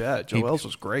 You bet. Joel's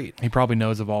was great. He probably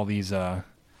knows of all these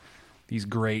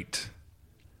great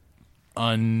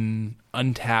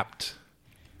untapped.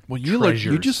 Well,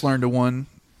 you just learned of one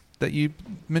that you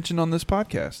mentioned on this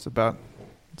podcast about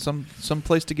some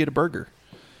place to get a burger.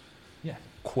 Yeah,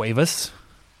 Cuevas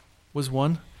was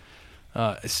one.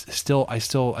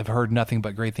 I've heard nothing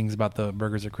but great things about the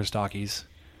burgers at Christakis.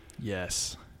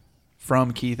 Yes,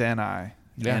 from Keith and I.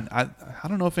 Yeah. And I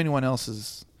don't know if anyone else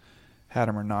has had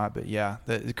them or not, but yeah,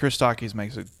 the Christakis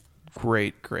makes a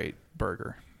great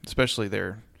burger, especially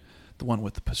the one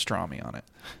with the pastrami on it.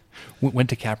 Went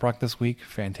to Caprock this week.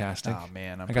 Fantastic. Oh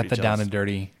man, I got the Down and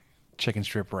Dirty chicken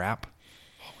strip wrap.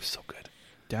 Oh, it was so good.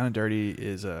 Down and Dirty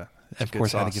is of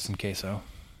course, sauce. I had to get some queso.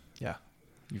 Yeah,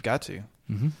 you've got to.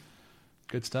 Mm-hmm.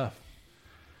 Good stuff.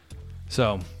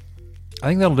 So, I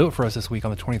think that'll do it for us this week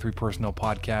on the 23 Personnel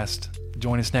Podcast.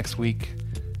 Join us next week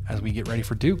as we get ready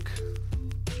for Duke.